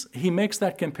notice he makes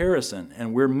that comparison,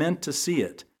 and we're meant to see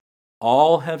it.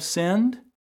 All have sinned,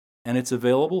 and it's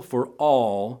available for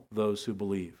all those who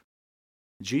believe.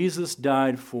 Jesus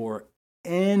died for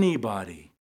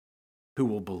anybody who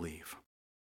will believe.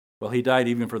 Well, he died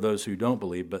even for those who don't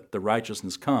believe, but the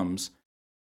righteousness comes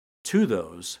to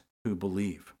those who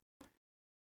believe.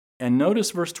 And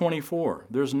notice verse 24.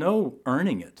 There's no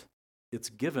earning it. It's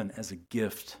given as a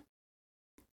gift.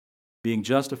 Being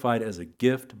justified as a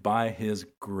gift by his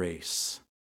grace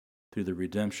through the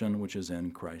redemption which is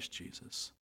in Christ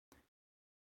Jesus.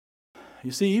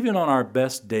 You see, even on our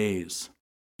best days,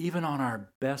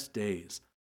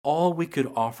 all we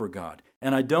could offer God,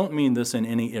 and I don't mean this in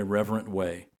any irreverent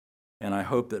way, and I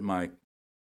hope that my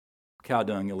cow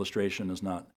dung illustration is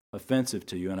not offensive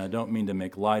to you, and I don't mean to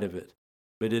make light of it,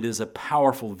 but it is a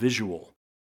powerful visual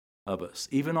of us.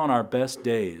 Even on our best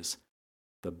days,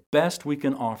 the best we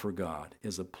can offer God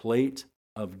is a plate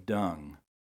of dung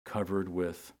covered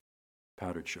with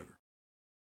powdered sugar.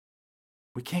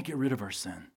 We can't get rid of our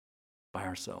sin by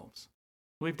ourselves.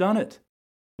 We've done it.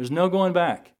 There's no going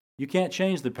back. You can't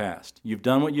change the past. You've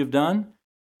done what you've done.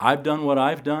 I've done what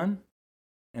I've done.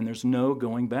 And there's no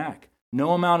going back.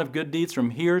 No amount of good deeds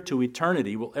from here to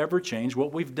eternity will ever change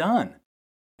what we've done.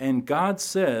 And God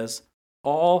says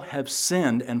all have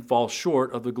sinned and fall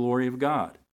short of the glory of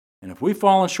God. And if we've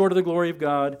fallen short of the glory of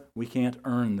God, we can't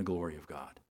earn the glory of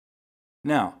God.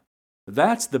 Now,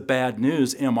 that's the bad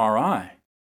news MRI.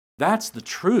 That's the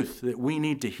truth that we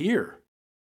need to hear.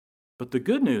 But the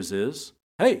good news is,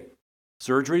 hey,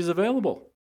 surgery is available.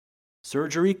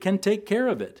 Surgery can take care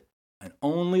of it. And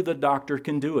only the doctor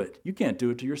can do it. You can't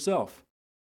do it to yourself.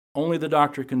 Only the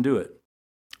doctor can do it.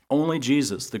 Only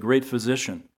Jesus, the great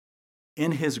physician,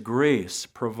 in his grace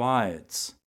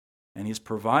provides, and he's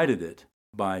provided it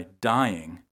by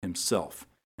dying himself.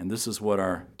 And this is what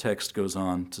our text goes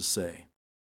on to say.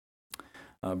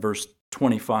 Verse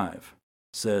 25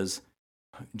 says,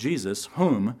 Jesus,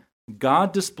 whom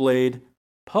God displayed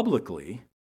publicly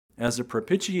as a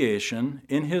propitiation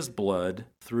in his blood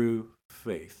through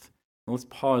faith. Now let's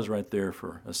pause right there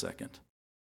for a second.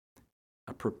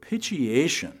 A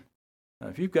propitiation. Now,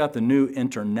 if you've got the New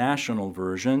International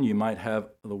Version, you might have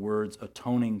the words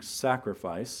atoning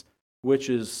sacrifice, which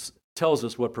tells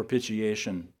us what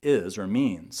propitiation is or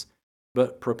means.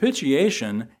 But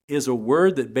propitiation is a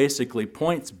word that basically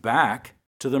points back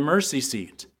to the mercy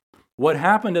seat. What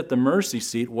happened at the mercy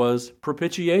seat was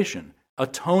propitiation,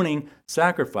 atoning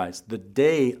sacrifice, the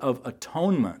Day of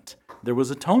Atonement. There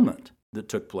was atonement that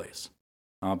took place,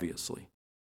 obviously.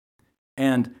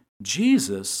 And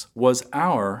Jesus was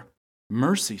our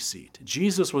mercy seat.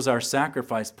 Jesus was our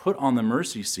sacrifice put on the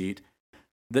mercy seat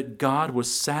that God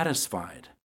was satisfied.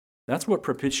 That's what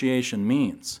propitiation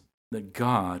means, that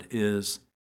God is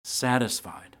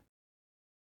satisfied.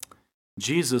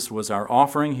 Jesus was our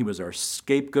offering. He was our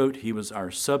scapegoat. He was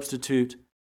our substitute.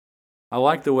 I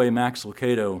like the way Max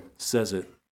Lucado says it.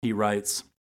 He writes,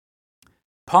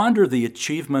 "Ponder the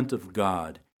achievement of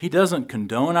God. He doesn't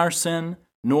condone our sin,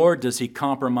 nor does he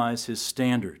compromise his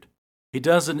standard. He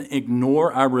doesn't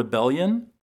ignore our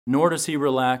rebellion, nor does he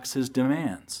relax his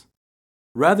demands.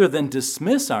 Rather than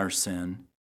dismiss our sin,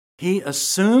 he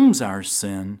assumes our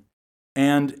sin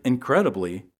and,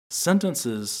 incredibly,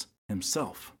 sentences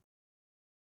himself.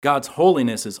 God's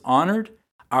holiness is honored,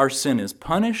 our sin is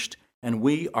punished, and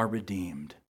we are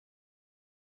redeemed."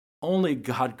 Only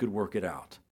God could work it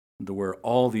out, where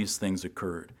all these things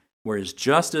occurred, where his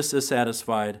justice is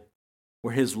satisfied,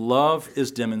 where his love is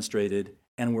demonstrated,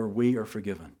 and where we are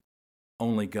forgiven.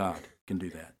 Only God can do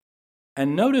that.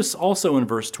 And notice also in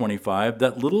verse 25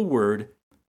 that little word,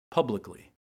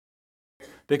 publicly.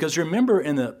 Because remember,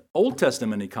 in the Old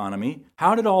Testament economy,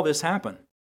 how did all this happen?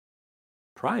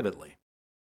 Privately.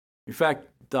 In fact,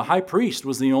 the high priest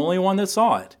was the only one that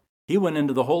saw it. He went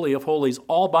into the Holy of Holies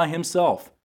all by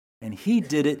himself, and he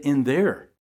did it in there,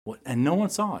 and no one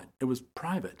saw it. It was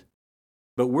private.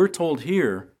 But we're told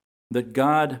here that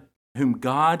God, whom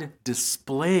God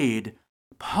displayed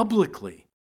publicly,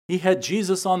 he had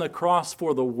Jesus on the cross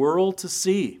for the world to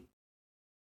see.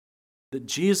 That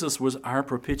Jesus was our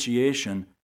propitiation,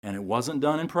 and it wasn't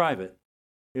done in private,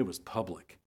 it was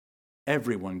public.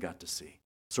 Everyone got to see,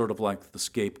 sort of like the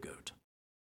scapegoat.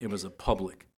 It was a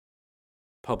public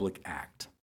act.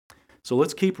 So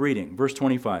let's keep reading. Verse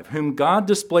 25. Whom God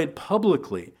displayed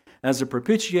publicly as a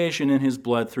propitiation in his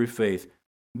blood through faith.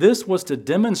 This was to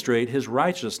demonstrate his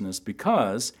righteousness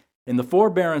because, in the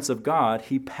forbearance of God,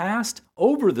 he passed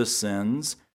over the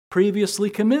sins previously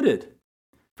committed.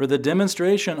 For the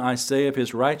demonstration, I say, of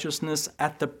his righteousness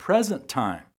at the present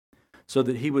time, so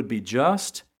that he would be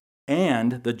just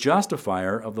and the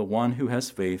justifier of the one who has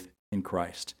faith in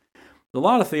Christ. A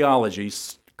lot of theology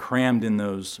crammed in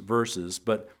those verses,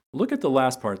 but look at the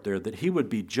last part there, that he would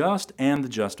be just and the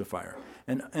justifier.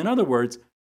 And in other words,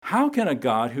 how can a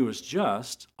God who is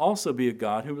just also be a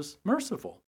God who is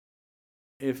merciful?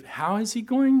 How is he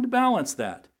going to balance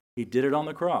that? He did it on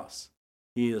the cross.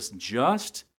 He is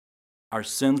just. Our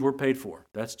sins were paid for.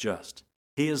 That's just.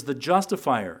 He is the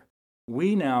justifier.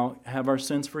 We now have our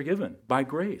sins forgiven by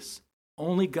grace.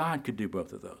 Only God could do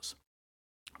both of those.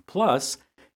 Plus,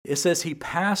 it says he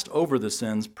passed over the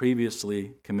sins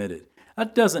previously committed.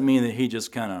 That doesn't mean that he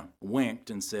just kind of winked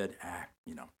and said,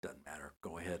 doesn't matter,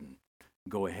 go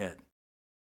ahead.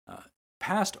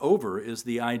 Passed over is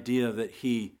the idea that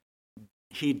he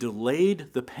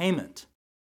delayed the payment.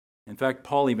 In fact,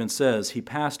 Paul even says he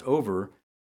passed over,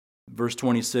 verse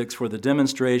 26, for the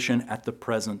demonstration at the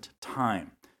present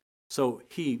time. So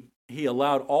he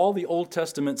allowed all the Old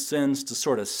Testament sins to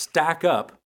sort of stack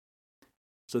up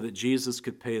so that Jesus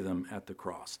could pay them at the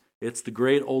cross. It's the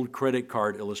great old credit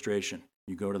card illustration.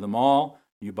 You go to the mall,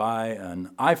 you buy an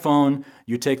iPhone,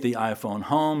 you take the iPhone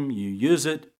home, you use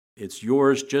it, it's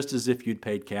yours just as if you'd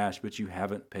paid cash, but you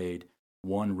haven't paid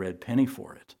one red penny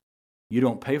for it. You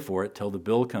don't pay for it till the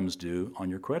bill comes due on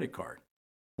your credit card.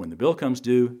 When the bill comes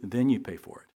due, then you pay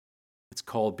for it. It's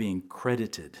called being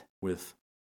credited with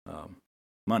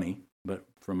money, but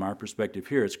from our perspective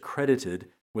here, it's credited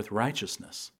with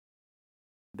righteousness.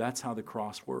 That's how the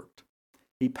cross worked.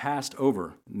 He passed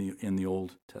over in the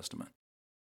Old Testament.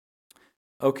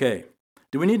 Okay,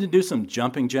 do we need to do some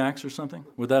jumping jacks or something?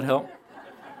 Would that help?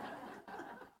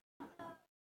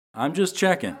 I'm just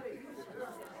checking.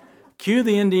 Cue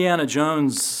the Indiana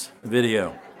Jones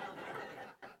video.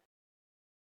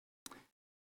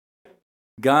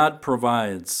 God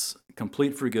provides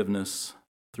complete forgiveness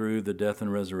through the death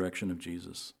and resurrection of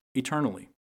Jesus, eternally,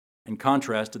 in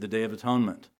contrast to the Day of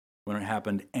Atonement, when it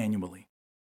happened annually.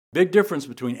 Big difference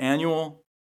between annual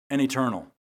and eternal.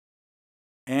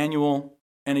 Annual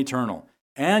and eternal.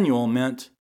 Annual meant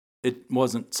it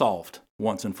wasn't solved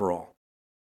once and for all.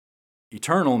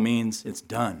 Eternal means it's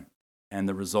done, and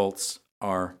the results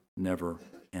are never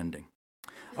ending.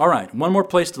 All right, one more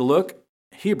place to look,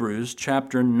 Hebrews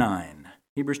chapter 9.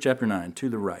 Hebrews chapter 9, to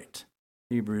the right.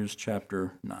 Hebrews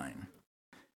chapter 9.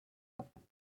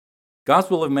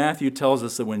 Gospel of Matthew tells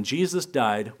us that when Jesus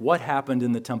died, what happened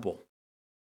in the temple?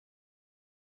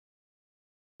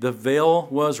 The veil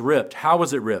was ripped. How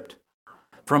was it ripped?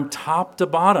 From top to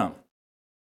bottom.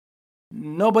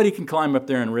 Nobody can climb up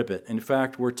there and rip it. In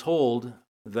fact, we're told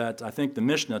that, I think the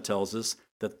Mishnah tells us,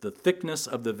 that the thickness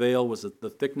of the veil was the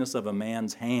thickness of a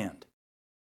man's hand.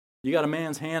 You got a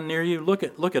man's hand near you? Look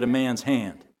at a man's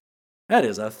hand. That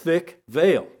is a thick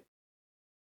veil.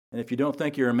 And if you don't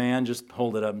think you're a man, just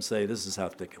hold it up and say, this is how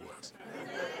thick it was.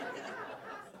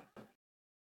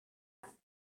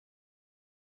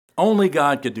 Only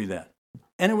God could do that.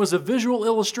 And it was a visual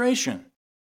illustration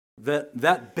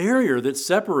that barrier that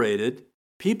separated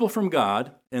people from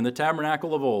God in the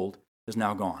tabernacle of old is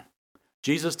now gone.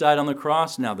 Jesus died on the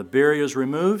cross. Now the barrier is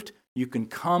removed. You can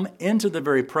come into the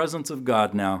very presence of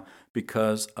God now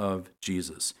because of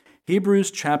Jesus. Hebrews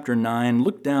chapter 9,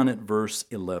 look down at verse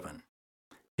 11.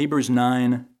 Hebrews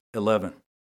 9:11.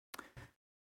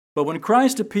 But when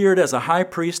Christ appeared as a high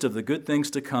priest of the good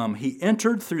things to come, he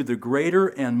entered through the greater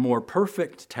and more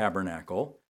perfect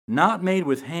tabernacle, not made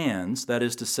with hands, that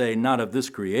is to say, not of this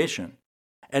creation,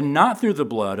 and not through the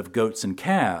blood of goats and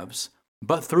calves,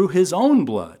 but through his own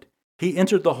blood. He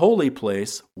entered the holy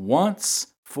place once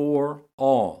for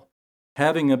all,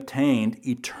 having obtained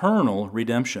eternal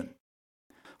redemption.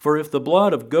 For if the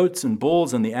blood of goats and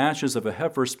bulls and the ashes of a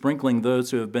heifer sprinkling those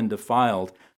who have been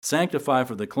defiled sanctify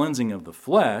for the cleansing of the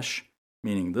flesh,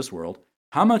 meaning this world,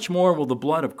 how much more will the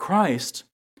blood of Christ,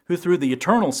 who through the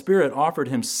eternal Spirit offered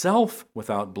himself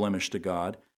without blemish to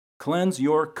God, cleanse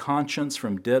your conscience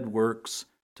from dead works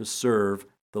to serve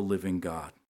the living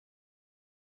God?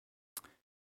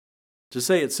 To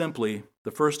say it simply,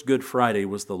 the first Good Friday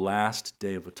was the last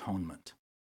Day of Atonement.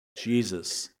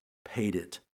 Jesus paid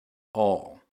it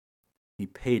all. He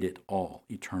paid it all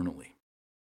eternally.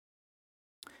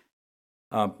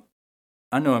 I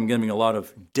know I'm giving a lot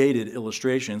of dated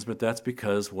illustrations, but that's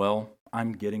because, well,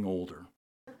 I'm getting older.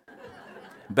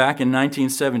 Back in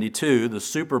 1972, the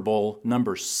Super Bowl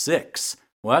number 6.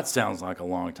 Well, that sounds like a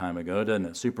long time ago, doesn't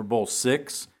it? Super Bowl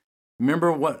 6.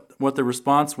 Remember what the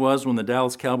response was when the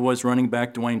Dallas Cowboys running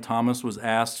back Dwayne Thomas was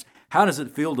asked, how does it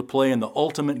feel to play in the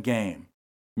ultimate game?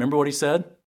 Remember what he said?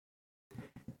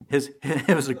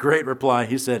 It was a great reply.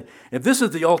 He said, if this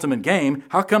is the ultimate game,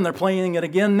 how come they're playing it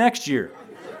again next year?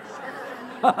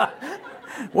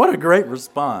 What a great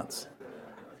response.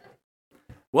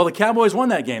 Well, the Cowboys won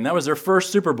that game. That was their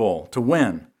first Super Bowl to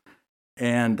win.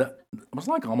 And it was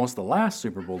like almost the last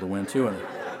Super Bowl to win, too. And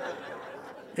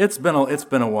it's been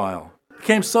a while. It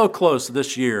came so close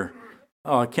this year.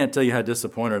 Oh, I can't tell you how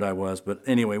disappointed I was. But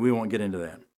anyway, we won't get into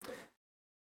that.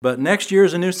 But next year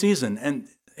is a new season.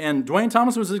 And Dwayne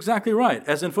Thomas was exactly right.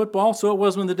 As in football, so it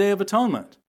was when the Day of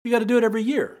Atonement. You got to do it every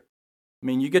year. I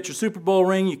mean, you get your Super Bowl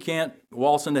ring. You can't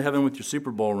waltz into heaven with your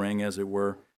Super Bowl ring, as it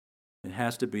were. It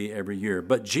has to be every year.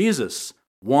 But Jesus,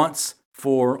 once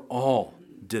for all,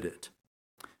 did it.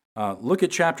 Look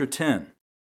at chapter 10.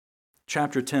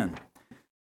 Chapter 10.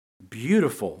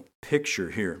 Beautiful picture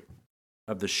here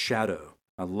of the shadow.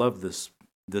 I love this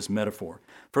metaphor.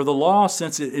 For the law,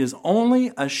 since it is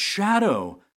only a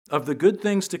shadow of the good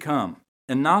things to come,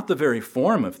 and not the very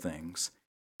form of things,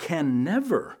 can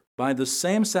never, by the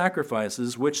same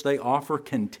sacrifices which they offer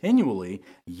continually,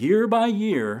 year by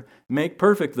year, make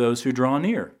perfect those who draw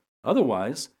near.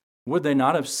 Otherwise, would they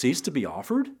not have ceased to be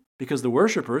offered? Because the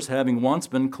worshippers, having once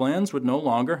been cleansed, would no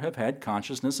longer have had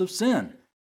consciousness of sin.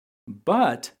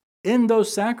 But in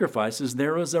those sacrifices,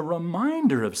 there is a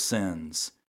reminder of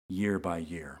sins year by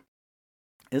year.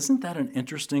 Isn't that an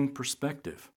interesting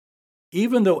perspective?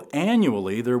 Even though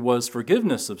annually there was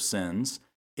forgiveness of sins,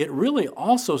 it really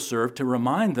also served to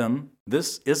remind them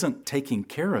this isn't taking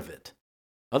care of it.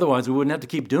 Otherwise, we wouldn't have to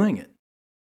keep doing it.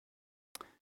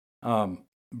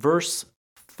 Verse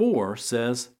 4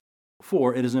 says,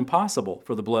 for it is impossible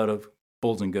for the blood of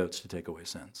bulls and goats to take away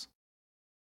sins.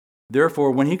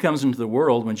 Therefore, when he comes into the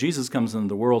world, when Jesus comes into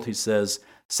the world, he says,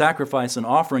 sacrifice and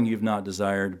offering you've not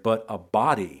desired, but a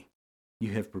body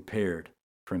you have prepared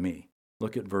for me.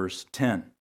 Look at verse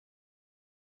 10.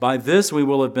 By this we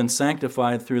will have been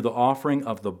sanctified through the offering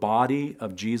of the body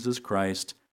of Jesus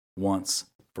Christ once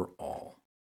for all.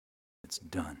 It's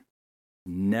done.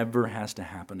 Never has to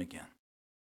happen again.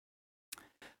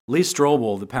 Lee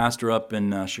Strobel, the pastor up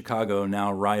in Chicago,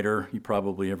 now writer, you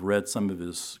probably have read some of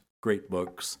his great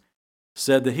books,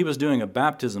 said that he was doing a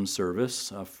baptism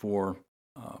service for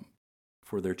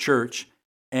their church,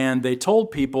 and they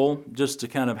told people, just to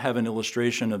kind of have an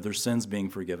illustration of their sins being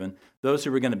forgiven, those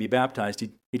who were going to be baptized,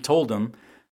 he told them,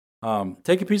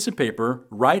 take a piece of paper,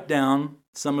 write down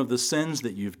some of the sins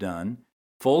that you've done,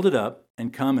 fold it up,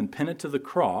 and come and pin it to the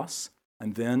cross,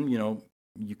 and then,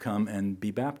 you come and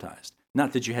be baptized.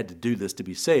 Not that you had to do this to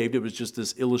be saved, it was just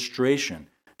this illustration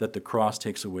that the cross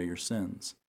takes away your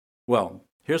sins. Well,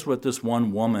 here's what this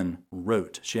one woman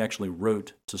wrote. She actually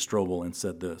wrote to Strobel and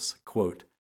said this, quote,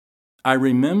 I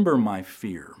remember my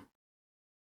fear.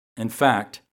 In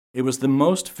fact, it was the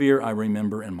most fear I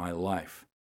remember in my life.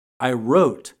 I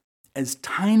wrote as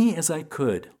tiny as I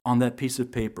could on that piece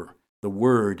of paper the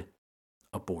word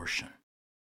abortion.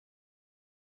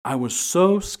 I was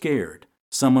so scared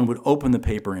someone would open the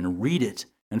paper and read it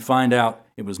and find out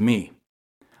it was me.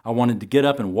 I wanted to get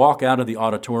up and walk out of the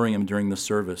auditorium during the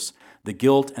service. The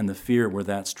guilt and the fear were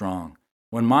that strong.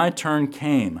 When my turn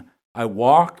came, I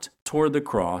walked toward the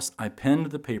cross, I pinned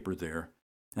the paper there,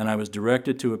 and I was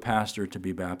directed to a pastor to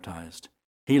be baptized.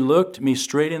 He looked me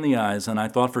straight in the eyes, and I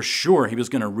thought for sure he was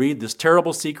going to read this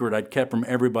terrible secret I'd kept from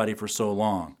everybody for so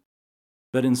long.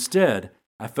 But instead,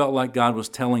 I felt like God was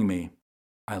telling me,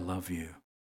 I love you.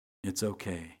 It's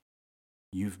okay.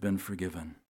 You've been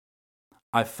forgiven.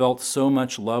 I felt so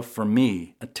much love for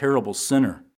me, a terrible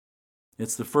sinner.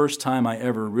 It's the first time I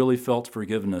ever really felt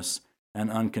forgiveness and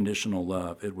unconditional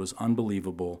love. It was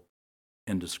unbelievable,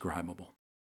 indescribable.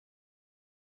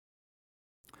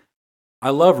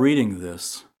 I love reading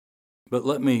this, but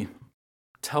let me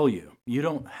tell you, you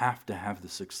don't have to have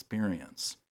this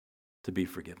experience to be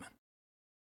forgiven.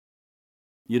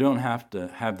 You don't have to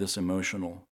have this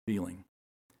emotional feeling.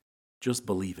 Just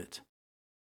believe it.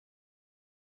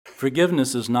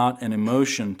 Forgiveness is not an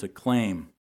emotion to claim.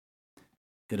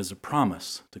 It is a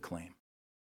promise to claim.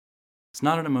 It's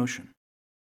not an emotion.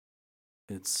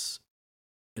 It's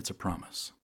a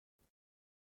promise.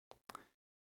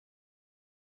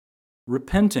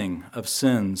 Repenting of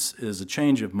sins is a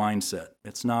change of mindset.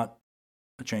 It's not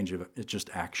a change of, it's just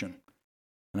action.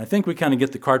 And I think we kind of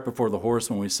get the cart before the horse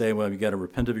when we say, well, you got to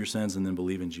repent of your sins and then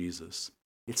believe in Jesus.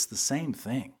 It's the same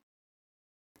thing.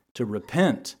 To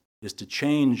repent is to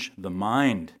change the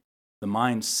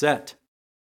mindset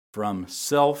from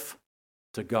self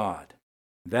to God.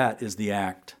 That is the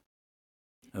act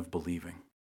of believing.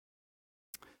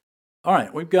 All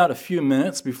right, we've got a few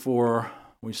minutes before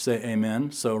we say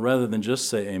amen. So rather than just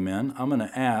say amen, I'm going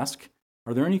to ask,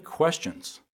 are there any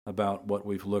questions about what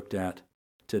we've looked at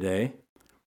today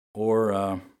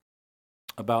or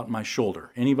about my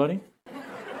shoulder? Anybody?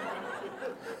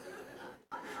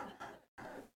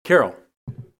 Carol.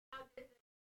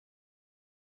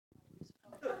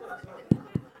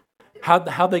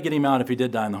 How'd they get him out if he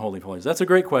did die in the Holy of Holies? That's a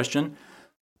great question.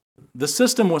 The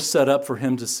system was set up for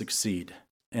him to succeed.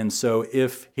 And so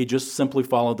if he just simply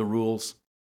followed the rules,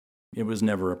 it was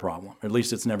never a problem. At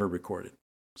least it's never recorded.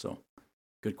 So,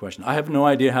 good question. I have no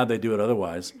idea how they do it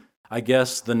otherwise. I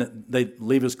guess they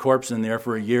leave his corpse in there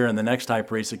for a year, and the next high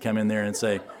priest would come in there and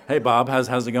say, hey, Bob,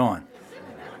 how's it going?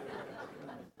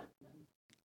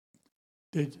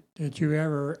 Did you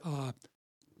ever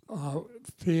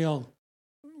feel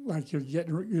like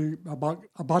you're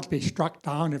about to be struck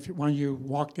down when you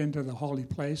walked into the holy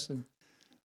place? And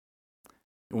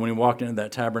when we walked into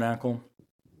that tabernacle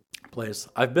place,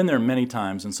 I've been there many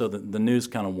times, and so the news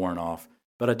kind of worn off.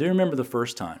 But I do remember the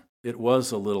first time. It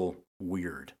was a little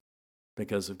weird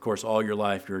because, of course, all your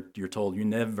life you're told you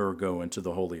never go into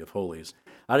the Holy of Holies.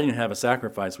 I didn't even have a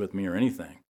sacrifice with me or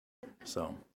anything.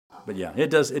 So, but yeah, it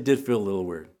did feel a little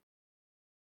weird.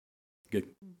 Good.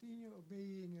 Continue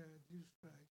obeying Jesus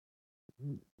Christ.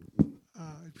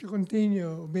 If you continue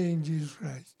obeying Jesus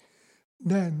Christ,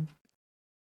 then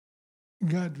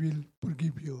God will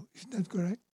forgive you. Is that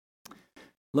correct?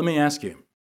 Let me ask you,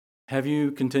 have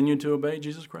you continued to obey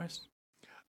Jesus Christ?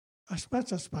 As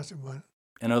much as possible.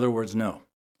 In other words, no.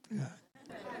 Yeah.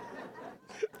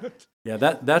 Yeah,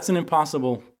 that's an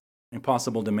impossible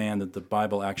demand that the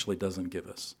Bible actually doesn't give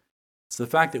us. It's the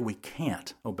fact that we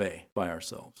can't obey by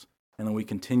ourselves and that we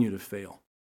continue to fail.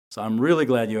 So I'm really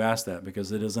glad you asked that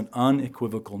because it is an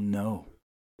unequivocal no.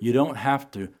 You don't have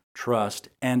to trust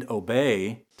and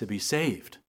obey to be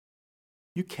saved.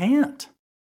 You can't.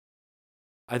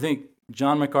 I think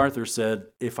John MacArthur said,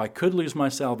 if I could lose my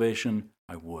salvation,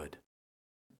 I would.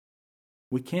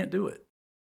 We can't do it.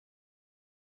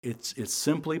 It's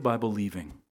simply by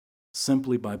believing.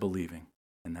 Simply by believing.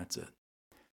 And that's it.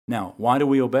 Now, why do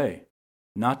we obey?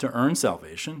 Not to earn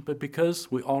salvation, but because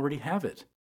we already have it.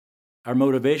 Our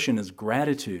motivation is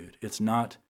gratitude. It's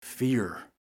not fear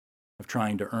of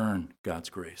trying to earn God's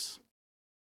grace.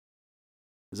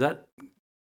 Is that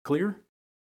clear?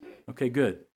 Okay,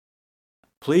 good.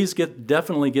 Please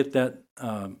definitely get that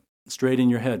straight in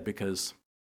your head, because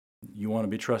you want to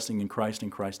be trusting in Christ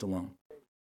and Christ alone.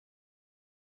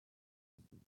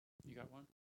 You got one?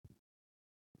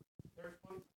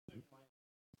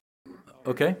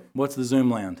 Okay, what's the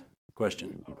Zoom land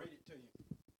question? I'll read it to you.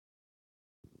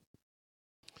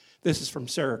 This is from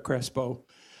Sarah Crespo.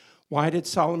 Why did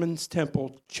Solomon's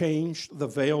temple change the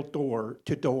veil door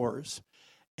to doors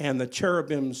and the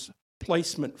cherubim's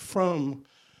placement from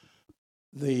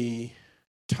the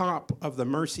top of the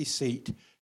mercy seat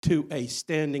to a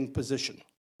standing position?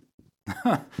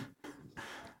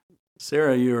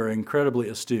 Sarah, you are incredibly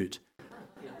astute.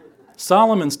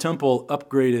 Solomon's temple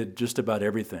upgraded just about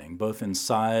everything, both in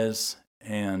size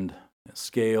and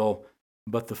scale,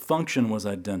 but the function was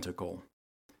identical.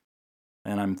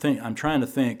 And I'm trying to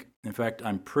think, in fact,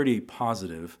 I'm pretty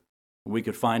positive we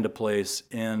could find a place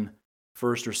in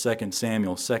 1st or 2nd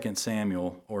Samuel, 2nd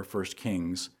Samuel, or 1st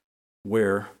Kings,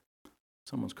 where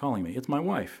someone's calling me. It's my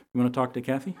wife. You want to talk to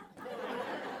Kathy?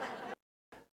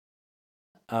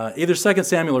 Either 2nd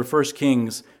Samuel or 1st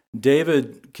Kings,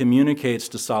 David communicates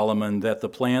to Solomon that the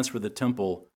plans for the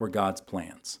temple were God's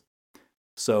plans.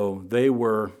 So they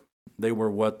were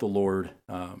what the Lord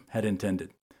had intended.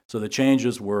 So the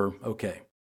changes were okay.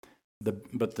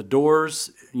 But the doors,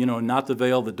 not the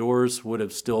veil, the doors would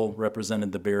have still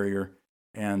represented the barrier,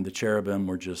 and the cherubim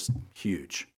were just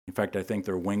huge. In fact, I think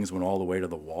their wings went all the way to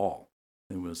the wall.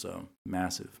 It was a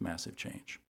massive, massive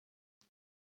change.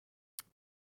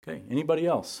 Okay, anybody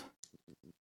else?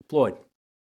 Floyd.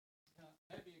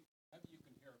 Maybe you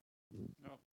can hear it.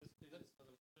 No.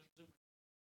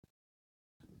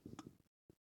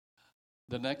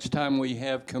 The next time we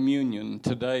have communion,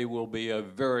 today will be a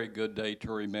very good day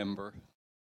to remember.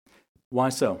 Why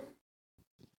so?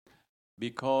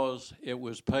 Because it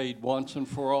was paid once and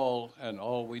for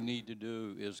all we need to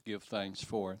do is give thanks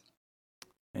for it.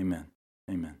 Amen.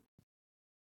 Amen.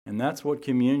 And that's what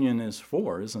communion is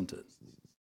for, isn't it?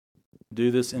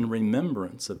 Do this in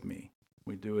remembrance of me.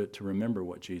 We do it to remember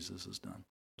what Jesus has done.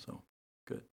 So,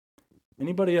 good.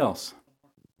 Anybody else?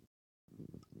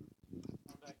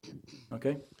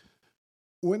 Okay.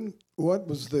 What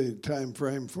was the time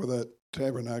frame for that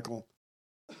tabernacle?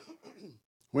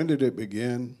 When did it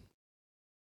begin?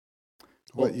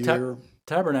 What year?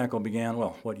 Tabernacle began,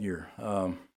 what year?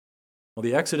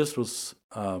 The Exodus was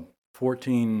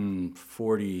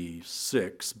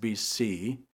 1446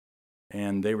 BC,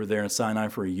 and they were there in Sinai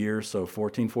for a year, so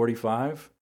 1445,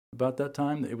 about that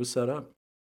time, it was set up.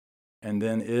 And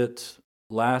then it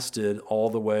lasted all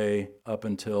the way up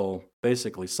until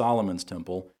basically Solomon's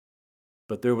temple.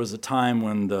 But there was a time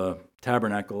when the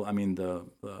tabernacle, the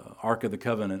Ark of the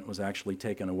Covenant was actually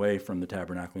taken away from the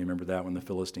tabernacle. You remember that when the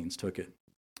Philistines took it.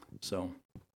 So,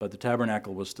 but the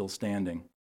tabernacle was still standing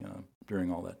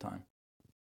during all that time.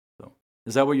 So,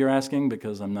 is that what you're asking?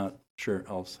 Because I'm not sure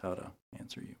else how to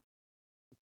answer you.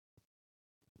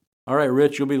 All right,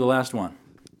 Rich, you'll be the last one.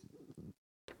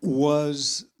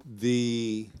 Was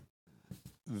the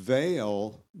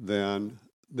veil then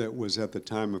that was at the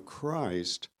time of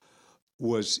Christ,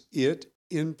 was it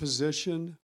in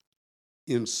position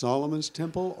in Solomon's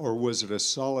temple, or was it a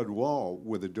solid wall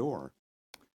with a door,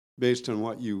 based on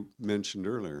what you mentioned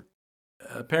earlier?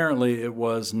 Apparently, it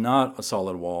was not a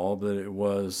solid wall, but it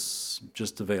was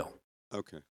just a veil.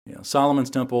 Okay. Solomon's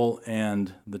temple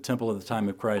and the temple at the time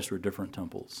of Christ were different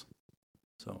temples.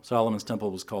 So Solomon's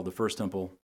temple was called the first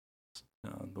temple.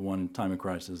 The one time of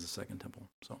Christ is the second temple.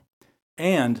 So,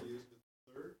 and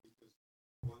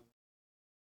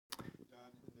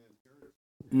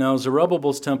no,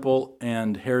 Zerubbabel's temple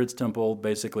and Herod's temple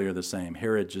basically are the same.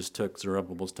 Herod just took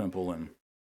Zerubbabel's temple and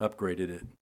upgraded it.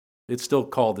 It's still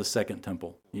called the second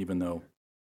temple, even though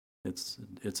it's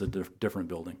a different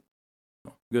building.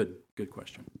 So, good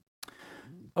question.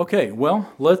 Okay,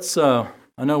 well, let's. I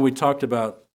know we talked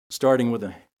about starting with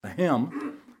a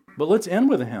hymn, but let's end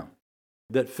with a hymn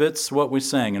that fits what we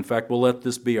sang. In fact, we'll let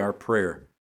this be our prayer.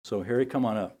 So, Harry, come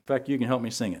on up. In fact, you can help me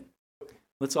sing it.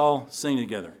 Let's all sing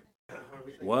together.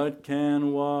 What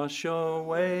can wash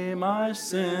away my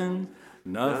sin?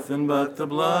 Nothing but the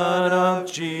blood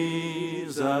of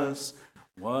Jesus.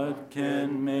 What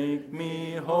can make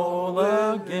me whole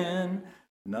again?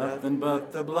 Nothing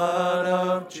but the blood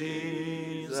of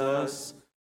Jesus.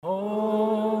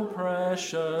 Oh, pray.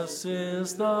 precious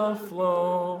is the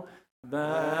flow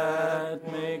that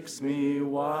makes me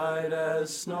white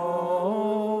as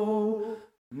snow.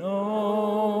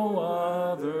 No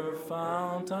other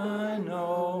fount I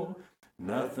know,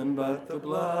 nothing but the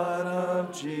blood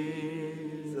of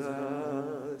Jesus.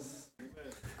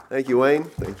 Thank you, Wayne.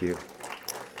 Thank you.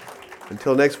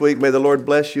 Until next week, may the Lord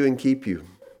bless you and keep you.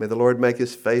 May the Lord make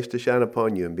his face to shine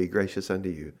upon you and be gracious unto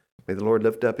you. May the Lord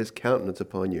lift up his countenance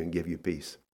upon you and give you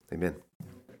peace. Amen.